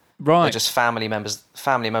up. Right. They're just family members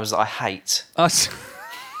that I hate. Us.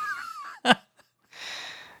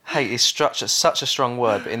 Hate is such a strong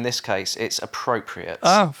word, but in this case, it's appropriate.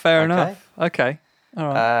 Oh, fair Okay. enough. Okay. All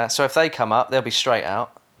right. So if they come up, they'll be straight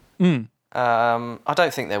out. I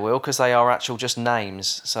don't think they will because they are actual just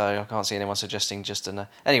names. So I can't see anyone suggesting just a name.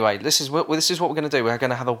 Anyway, this is what we're going to do. We're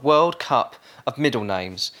going to have a World Cup of middle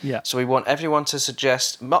names. Yeah. So we want everyone to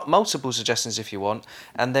suggest multiple suggestions if you want,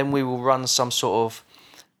 and then we will run some sort of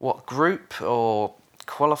group or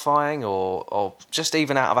qualifying or just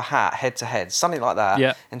even out of a hat, head to head, something like that.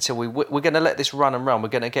 Yeah. Until we're going to let this run and run. We're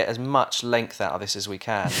going to get as much length out of this as we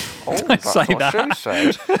can. Oh, Don't that's say what that. she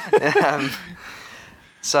said.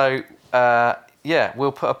 So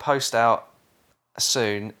we'll put a post out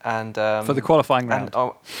soon and For the qualifying round.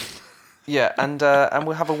 and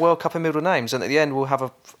we'll have a World Cup of middle names, and at the end we'll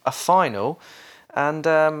have a final, and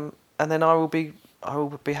then I will be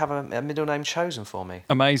having a middle name chosen for me.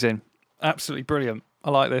 Amazing. Absolutely brilliant. I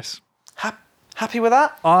like this. Happy with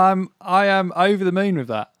that? I am over the moon with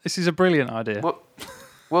that. This is a brilliant idea.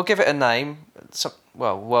 We'll give it a name.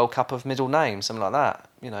 World Cup of middle names, something like that.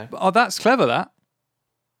 You know. Oh, that's clever, that.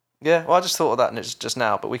 Yeah. Well, I just thought of that just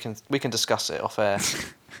now, but we can discuss it off air.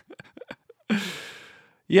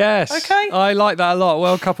 Yes. Okay. I like that a lot.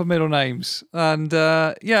 World Cup of middle names. And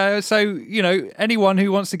so, anyone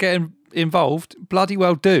who wants to get involved, bloody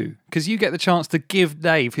well do. Because you get the chance to give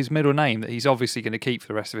Dave his middle name that he's obviously going to keep for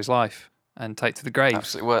the rest of his life and take to the grave.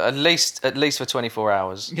 Absolutely. Well, at least for 24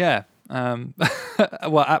 hours. Yeah.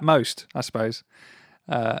 Well, at most, I suppose.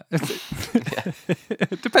 It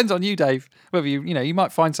depends on you, Dave. Whether you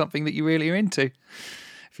might find something that you really are into,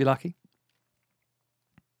 if you're lucky.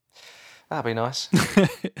 That'd be nice.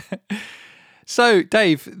 So,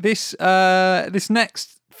 Dave, this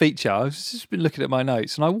next feature, I've just been looking at my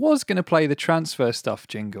notes, and I was going to play the transfer stuff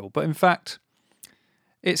jingle, but in fact,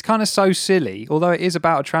 it's kind of so silly. Although it is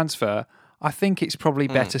about a transfer, I think it's probably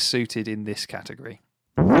better suited in this category.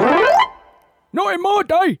 Not in my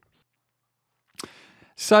day.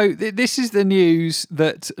 So this is the news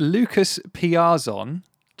that Lucas Piazon,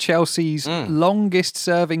 Chelsea's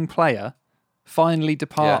longest-serving player, finally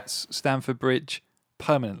departs Stamford Bridge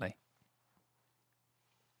permanently.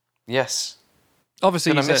 Yes.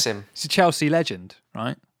 Obviously, Gonna miss him. He's a Chelsea legend,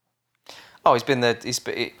 right? Oh, he's been there. He's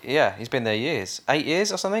been there years, 8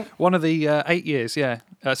 years or something. One of the 8 years,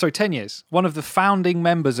 10 years. One of the founding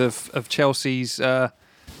members of Chelsea's,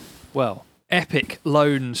 epic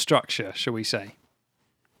loan structure, shall we say?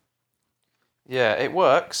 Yeah, it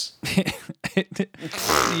works.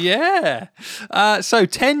 Yeah. So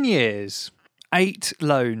 10 years, 8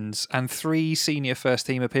 loans, and 3 senior first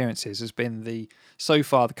team appearances has been the so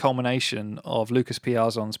far the culmination of Lucas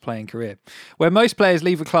Piazzon's playing career. Where most players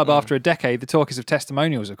leave a club after a decade, the talk is of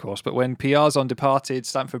testimonials, of course, but when Piazzon departed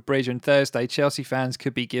Stamford Bridge on Thursday, Chelsea fans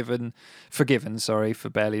could be forgiven for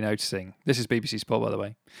barely noticing. This is BBC Sport, by the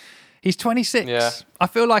way. He's 26. Yeah. I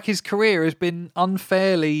feel like his career has been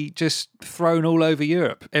unfairly just thrown all over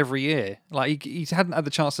Europe every year. Like he hadn't had the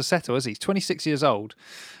chance to settle, has he? He's 26 years old,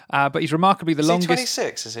 but he's remarkably the longest. Is he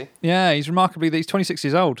 26? Is he? Yeah, he's 26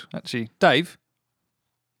 years old. Actually, Dave.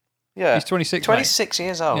 Yeah, he's 26. 26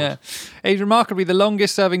 years old. Yeah, he's remarkably the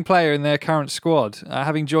longest-serving player in their current squad,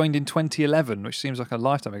 having joined in 2011, which seems like a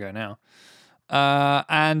lifetime ago now.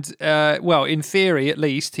 Well, in theory, at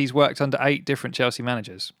least, he's worked under 8 different Chelsea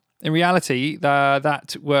managers. In reality,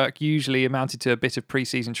 that work usually amounted to a bit of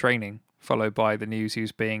pre-season training, followed by the news he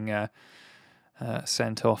was being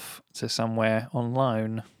sent off to somewhere on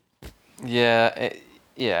loan. Yeah.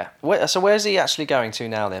 So where's he actually going to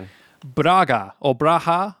now then? Braga or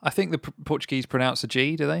Braha. I think the Portuguese pronounce a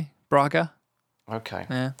G, do they? Braga. Okay.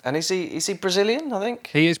 Yeah. And is he Brazilian? I think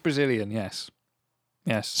he is Brazilian. Yes.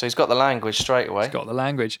 So he's got the language straight away. He's got the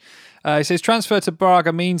language. He says transfer to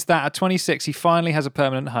Braga means that at 26 he finally has a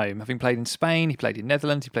permanent home. Having played in Spain, he played in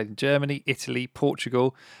Netherlands, he played in Germany, Italy,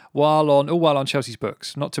 Portugal, all while on Chelsea's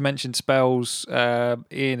books. Not to mention spells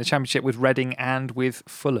in the Championship with Reading and with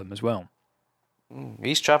Fulham as well.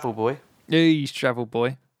 He's travel boy. He's travel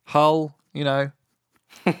boy. Hull,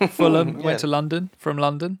 Fulham went to London from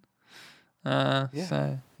London. So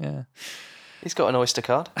yeah, he's got an Oyster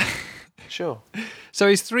card. Sure. So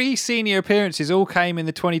his 3 senior appearances all came in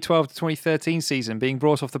the 2012 to 2013 season, being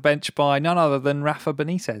brought off the bench by none other than Rafa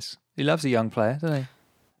Benitez. He loves a young player, doesn't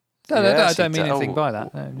he? I don't mean anything by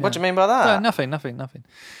that. No, what do you mean by that? No, nothing.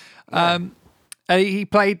 Yeah. He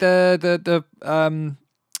played the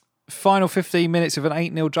final 15 minutes of an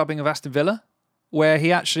 8-0 drubbing of Aston Villa, where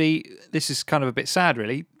he actually, this is kind of a bit sad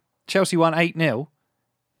really, Chelsea won 8-0.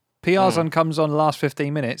 Piazzon comes on the last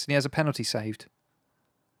 15 minutes and he has a penalty saved.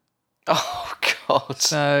 Oh, God.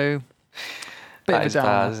 So, bit of a downer,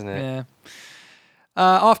 bad, isn't it? Yeah.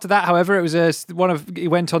 After that, however, it was he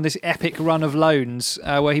went on this epic run of loans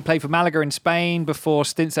where he played for Malaga in Spain before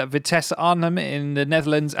stints at Vitesse Arnhem in the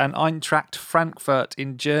Netherlands and Eintracht Frankfurt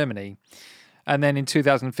in Germany. And then in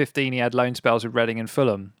 2015, he had loan spells with Reading and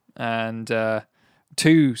Fulham and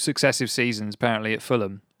 2 successive seasons apparently at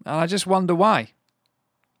Fulham. And I just wonder why.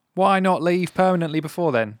 Why not leave permanently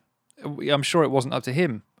before then? I'm sure it wasn't up to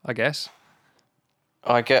him, I guess.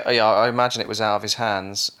 I imagine it was out of his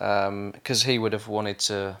hands because he would have wanted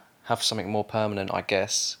to have something more permanent, I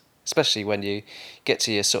guess. Especially when you get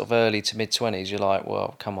to your sort of early to mid-20s, you're like,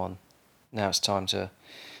 well, come on, now it's time to.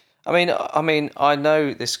 I mean, I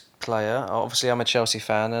know this player. Obviously, I'm a Chelsea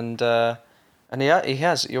fan, and he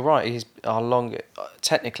has. You're right. He's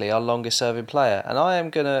technically our longest-serving player, and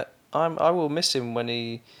I will miss him when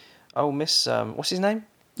he. I will miss. What's his name?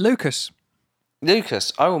 Lucas.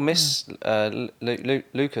 I will miss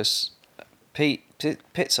Lucas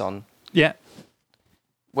Piazzon. Yeah.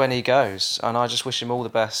 When he goes, and I just wish him all the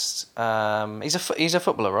best. He's a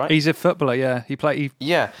footballer, right? He's a footballer. Yeah,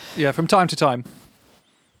 Yeah, from time to time.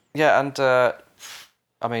 Yeah, and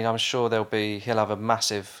I'm sure he'll have a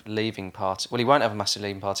massive leaving party. Well, he won't have a massive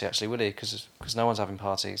leaving party actually, will he? Because no one's having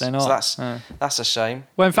parties. They're not. So that's a shame.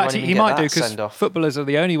 Well, in fact, he might do because footballers are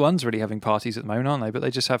the only ones really having parties at the moment, aren't they? But they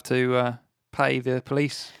just have to pay the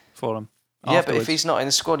police for them. Yeah, afterwards. but if he's not in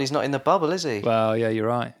the squad, he's not in the bubble, is he? Well, yeah, you're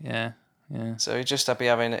right. Yeah. So it'd just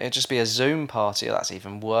be a Zoom party. That's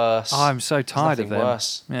even worse. Oh, I'm so tired of them.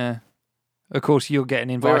 Worse. Yeah. Of course, you're getting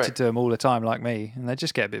invited to them all the time, like me, and they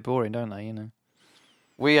just get a bit boring, don't they?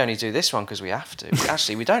 We only do this one because we have to.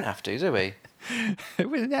 Actually, we don't have to, do we?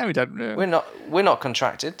 Yeah, we don't. We're not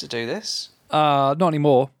contracted to do this. Not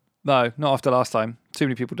anymore. No, not after last time. Too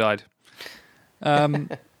many people died.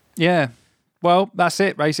 Yeah. Well, that's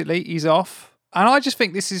it, basically. He's off. And I just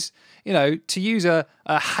think this is, to use a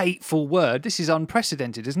hateful word, this is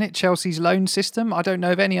unprecedented, isn't it? Chelsea's loan system. I don't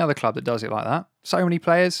know of any other club that does it like that. So many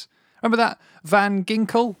players. Remember that Van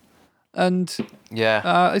Ginkel? And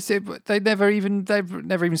yeah, they've never even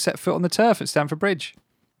set foot on the turf at Stamford Bridge.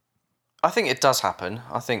 I think it does happen.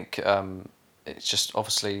 I think it's just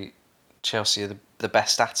obviously Chelsea are the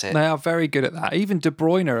best at it. They are very good at that. Even De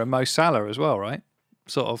Bruyne and Mo Salah as well, right?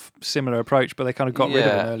 Sort of similar approach, but they kind of got rid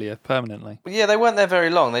of him earlier permanently. Yeah, they weren't there very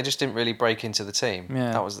long. They just didn't really break into the team.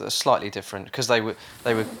 Yeah. That was slightly different because they were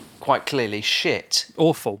quite clearly shit.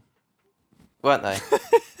 Awful, weren't they?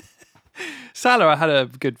 Salah had a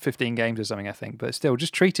good 15 games or something, I think, but still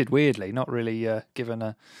just treated weirdly, not really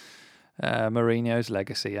given Mourinho's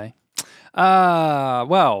legacy, eh?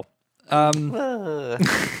 Uh,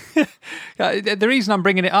 The reason I'm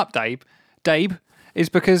bringing it up, Dabe, is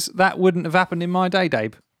because that wouldn't have happened in my day,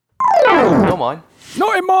 Dabe. not mine.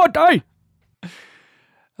 Not in my day.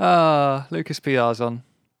 Lucas PR's on.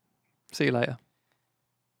 See you later.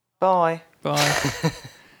 Bye. Bye.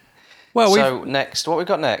 Well, So next, what we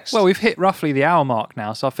got next? we've hit roughly the hour mark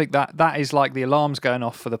now, so I think that is like the alarms going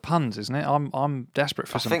off for the puns, isn't it? I'm desperate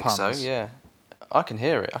for I some think puns. so. Yeah, I can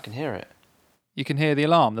hear it. You can hear the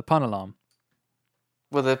alarm, the pun alarm.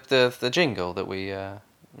 Well, the jingle that we, the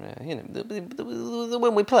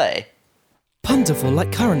when we play. Punterful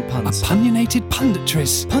like currant puns. Opinionated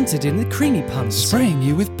punditries, Punted in the creamy puns. spraying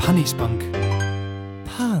you with punny spunk.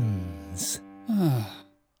 Puns.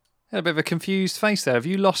 Had a bit of a confused face there. Have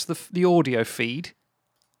you lost the audio feed?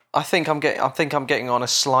 I think I'm getting on a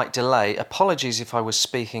slight delay. Apologies if I was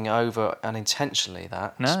speaking over unintentionally.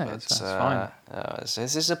 No, that's fine. This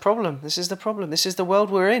is a problem. This is the problem. This is the world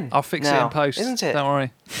we're in. I'll fix it now, in post. isn't it? Don't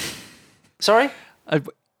worry. Sorry. Uh,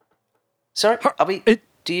 Sorry. I'll be.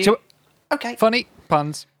 Do you? so- Okay. Funny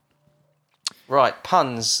puns. Right.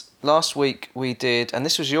 Puns. Last week we did, and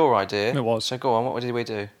this was your idea. It was. So go on. What did we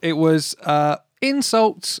do? It was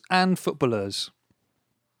insults and footballers.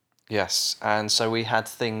 Yes, and so we had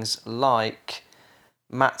things like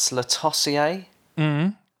Matt Latossier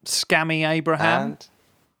Scammy Abraham. and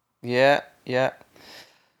yeah.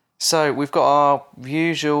 So we've got our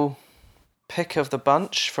usual pick of the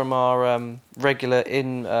bunch from our regular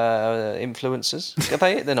influencers. Are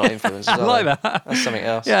they? They're not influencers. I are like they? that. That's something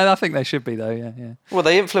else. Yeah, I think they should be though. Yeah. Well,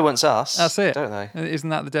 they influence us. That's it. don't they? Isn't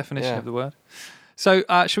that the definition Yeah. of the word? So,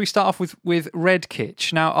 shall we start off with Red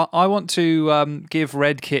Kitch? Now, I want to give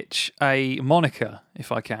Red Kitch a moniker,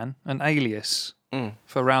 if I can, an alias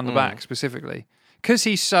for Round the Back specifically. Because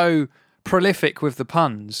he's so prolific with the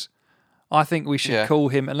puns, I think we should call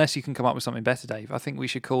him, unless you can come up with something better, Dave, I think we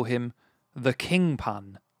should call him the King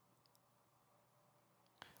Pun.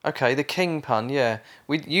 Okay, the King Pun. Yeah,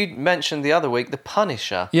 you mentioned the other week the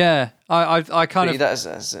Punisher. Yeah, I kind of... That's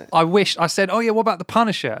I said, oh yeah, what about the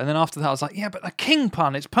Punisher? And then after that I was like, yeah, but the King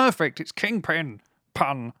Pun, it's perfect. It's Kingpin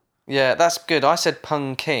Pun. Yeah, that's good. I said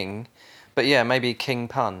Pun King, but yeah, maybe King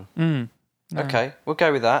Pun. Okay, we'll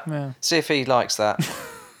go with that. Yeah. See if he likes that.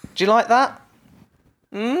 Do you like that?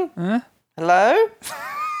 Hello?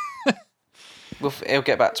 He'll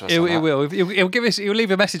get back to us. He on that. will. He'll give us. He'll leave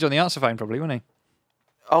a message on the answer phone probably, won't he?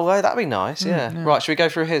 Oh, well, that'd be nice. Yeah. Right. Should we go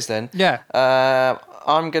through his then? Yeah.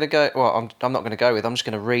 I'm gonna go. Well, I'm not gonna go with. I'm just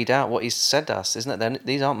gonna read out what he's said to us. Isn't it? Then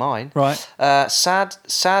these aren't mine. Right. Sad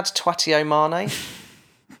Twatio Mane.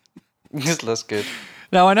 That's good.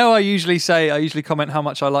 Now I know I usually comment how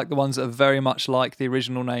much I like the ones that are very much like the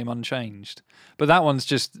original name unchanged, but that one's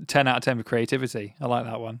just 10 out of 10 for creativity. I like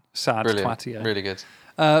that one. Sad Brilliant. Twatio. Really good.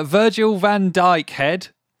 Virgil van Dijk head.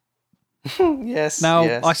 Yes. Now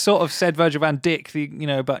yes. I sort of said Virgil van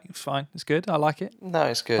Dijk, but it's fine. It's good. I like it. No,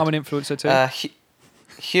 it's good. I'm an influencer too.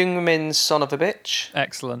 Hyungmin son of a bitch.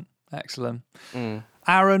 Excellent.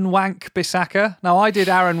 Aaron Wank Bissaka. Now I did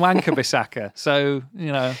Aaron Wanker Bissaka, so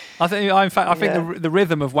I think the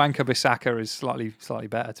rhythm of Wanker Bissaka is slightly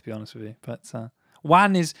better, to be honest with you. But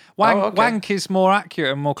Wank is more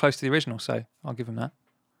accurate and more close to the original, so I'll give him that.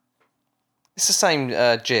 It's the same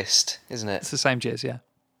gist, isn't it? It's the same jizz, yeah.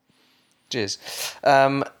 Jizz.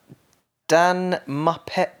 Dan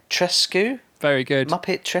Muppetrescu. Very good.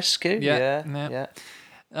 Muppetrescu. Yeah.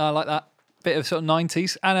 I like that. Bit of sort of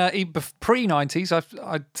 90s. And even pre-90s,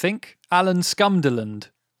 I think, Alan Scumderland.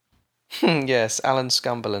 Yes, Alan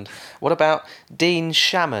Scumberland. What about Dean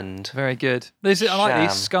Shammond? Very good. I like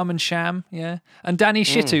these. Scum and Sham, yeah. And Danny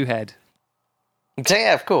Shitoohead.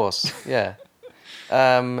 Yeah, of course. Yeah.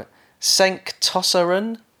 Senk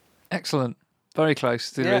Tossaran. Excellent. Very close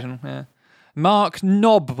to the original, yeah. Mark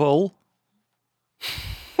Knobble.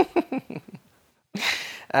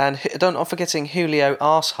 And not forgetting Julio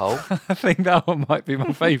Arsehole. I think that one might be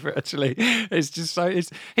my favourite, actually. It's just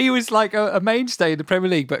he was like a mainstay in the Premier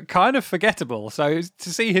League, but kind of forgettable. So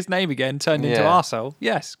to see his name again turned into Arsehole,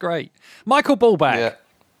 yes, great. Michael Ballbag.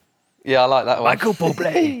 Yeah, I like that one. Michael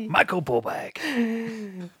Ballbag. Michael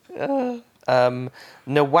Ballbag.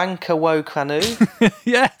 Nwankwo Kanu.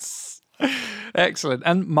 Yes. Excellent.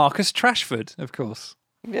 And Marcus Trashford, of course.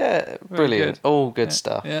 Yeah, brilliant. Good. All good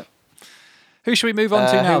stuff. Yeah. Who should we move on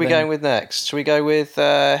to now? Who are we going with next? Should we go with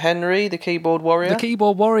Henry, the keyboard warrior? The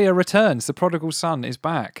keyboard warrior returns. The prodigal son is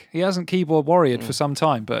back. He hasn't keyboard warriored for some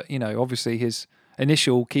time, but obviously his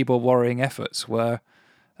initial keyboard warrioring efforts were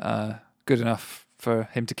good enough for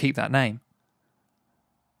him to keep that name.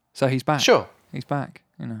 So he's back. Sure. He's back,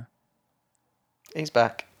 He's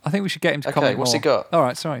back. I think we should get him to comment more. What's he got? All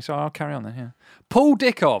right, sorry. So I'll carry on then, yeah. Paul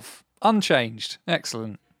Dickov, unchanged.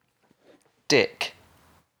 Excellent. Dick.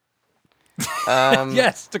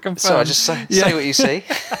 Yes, to confirm. So I just say what you see.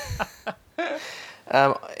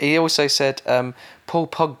 He also said, Paul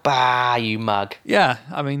Pogba, you mug. Yeah,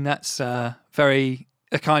 I mean, that's very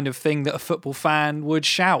a kind of thing that a football fan would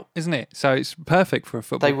shout, isn't it? So it's perfect for a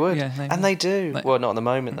football. They would. Yeah, and they do. Well, not at the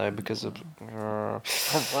moment, though, because of...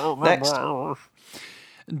 Next.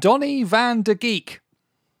 Donny van de Geek.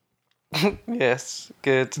 Yes,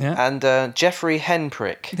 good. Yeah. And Jeffrey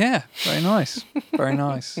Henprick. Yeah, very nice. Very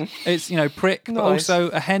nice. It's, prick, but Nice. also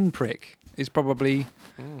a hen prick is probably,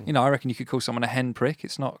 I reckon you could call someone a hen prick.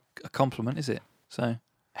 It's not a compliment, is it? So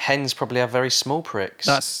Hens probably have very small pricks.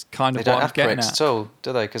 that's kind They of don't what I'm have getting pricks at. at all,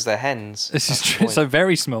 do they? Because they're hens. This is That's the true. point. So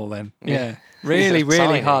very small then. Yeah. Really, Yeah, really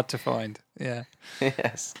tiny. hard to find. Yeah.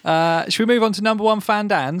 Yes. Should we move on to number one, Fan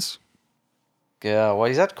Dan's? Yeah, well,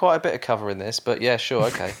 he's had quite a bit of cover in this, but yeah, sure,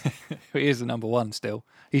 okay. He is the number one still.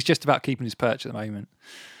 He's just about keeping his perch at the moment.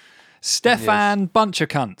 Stefan Bunch of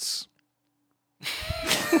Cunts.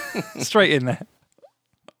 Straight in there.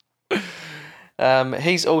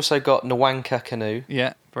 He's also got Nwanka Canoe.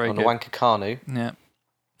 Yeah, very Or good. Nwanka Kanu. Yeah.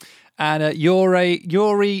 And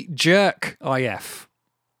Yuri Jerk IF.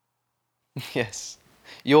 Yes.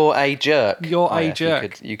 You're a jerk. You're a IF,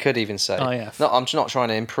 jerk. You could even say. IF. No, I'm just not trying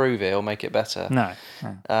to improve it or make it better. No.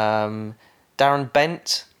 Darren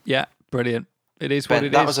Bent. Yeah, brilliant. It is what Bent. it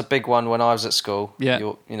is. That was a big one when I was at school.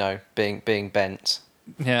 Yeah. Being bent.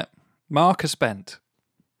 Yeah. Marcus Bent.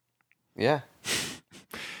 Yeah.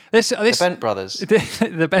 This The Bent brothers.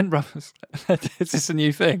 The Bent brothers. Is this a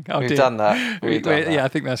new thing? Oh, We've dear. done that. We've done that. Yeah, I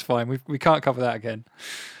think that's fine. We can't cover that again.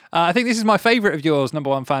 I think this is my favourite of yours, number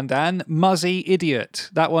one fan Dan. Muzzy Idiot.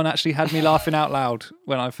 That one actually had me laughing out loud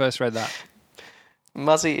when I first read that.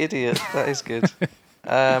 Muzzy idiot. That is good.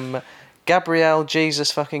 Gabrielle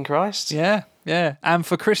Jesus fucking Christ. Yeah, yeah. And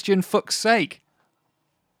for Christian fuck's sake.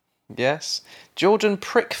 Yes. Jordan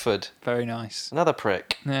Prickford. Very nice. Another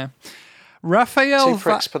prick. Yeah. Raphael. Two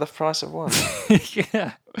pricks for the price of one.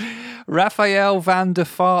 Yeah. Raphael van der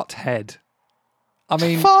Farthead. I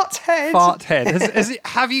mean, Fart head. Fart head.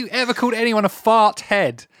 Have you ever called anyone a fart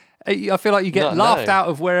head? I feel like you get No. laughed out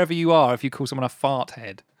of wherever you are if you call someone a fart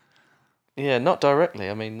head. Yeah, not directly.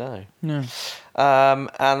 I mean, no. No.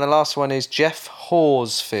 And the last one is Jeff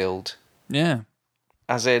Horsfield, Yeah.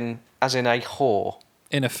 as in a whore.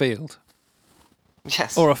 In a field.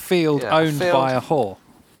 Yes. Or a field Yeah, a owned field. by a whore.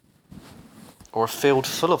 Or a field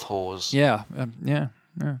full of whores. Yeah. Yeah.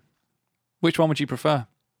 Which one would you prefer?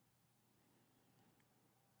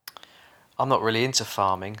 I'm not really into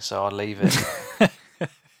farming, so I'll leave it.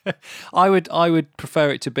 I would prefer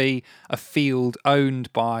it to be a field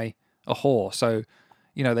owned by a whore. So,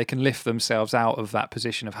 they can lift themselves out of that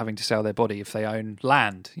position of having to sell their body if they own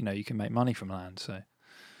land. You can make money from land. So,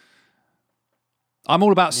 I'm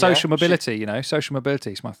all about social mobility. Social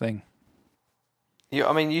mobility is my thing.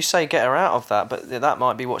 You say get her out of that, but that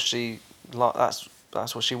might be what she like.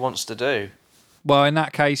 That's what she wants to do. Well, in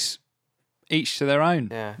that case, each to their own.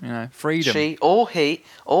 Yeah. Freedom. She or he.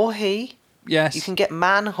 Yes. You can get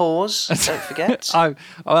man whores. Don't forget.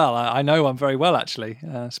 I know one very well actually.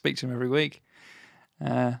 Speak to him every week.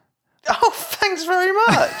 Oh, thanks very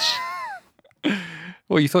much.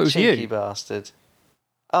 Well, you thought it was Cheeky you. bastard.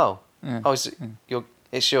 Oh. Yeah. Oh,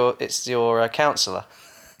 it's your counsellor.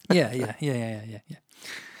 Yeah.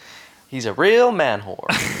 He's a real man whore.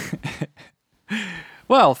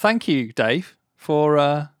 Well, thank you, Dave,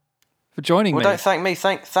 for joining me. Well, don't thank me.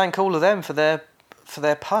 Thank all of them for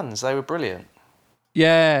their puns. They were brilliant.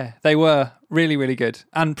 Yeah, they were really, really good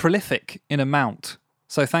and prolific in amount.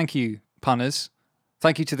 So thank you, punners.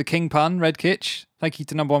 Thank you to the King Pun, Red Kitch. Thank you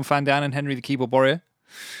to number one fan Dan and Henry the Keyboard Warrior.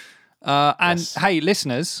 Hey,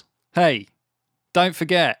 listeners, don't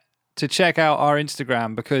forget to check out our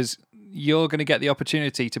Instagram because you're going to get the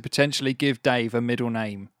opportunity to potentially give Dave a middle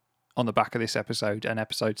name on the back of this episode and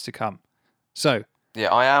episodes to come. So Yeah,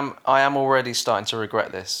 I am already starting to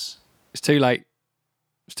regret this. it's too late.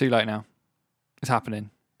 It's too late now. It's happening.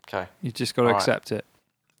 Okay. You just got to All right. accept it.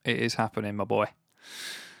 It is happening, my boy.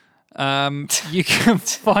 You can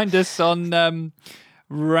find us on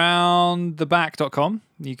roundtheback.com.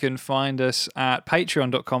 You can find us at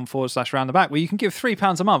patreon.com/roundtheback, where you can give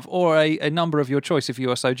 £3 a month or a number of your choice if you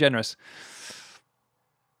are so generous.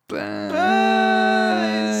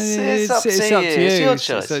 It's up to you. It's your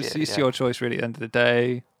choice. It's your choice, really, at the end of the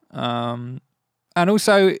day. And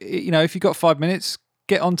also, if you've got 5 minutes,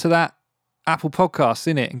 get onto that Apple Podcast,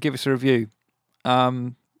 innit, and give us a review.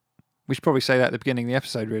 We should probably say that at the beginning of the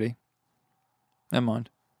episode, really. Never mind.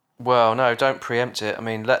 Well, no, don't preempt it. I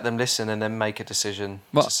mean, let them listen and then make a decision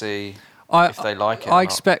Well, to see. if they like it. or I not.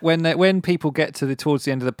 expect when people get towards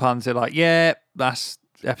the end of the puns, they're like, "Yeah, that's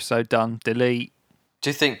episode done. Delete." Do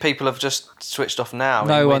you think people have just switched off now?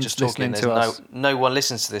 No We're one's just talking, listening to there's us. No one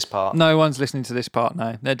listens to this part. No one's listening to this part.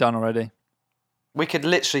 No, they're done already. We could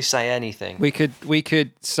literally say anything. We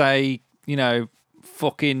could say,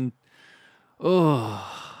 fucking,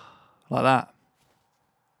 like that.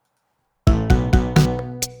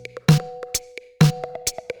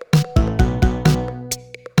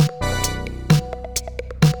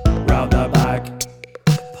 Round the back.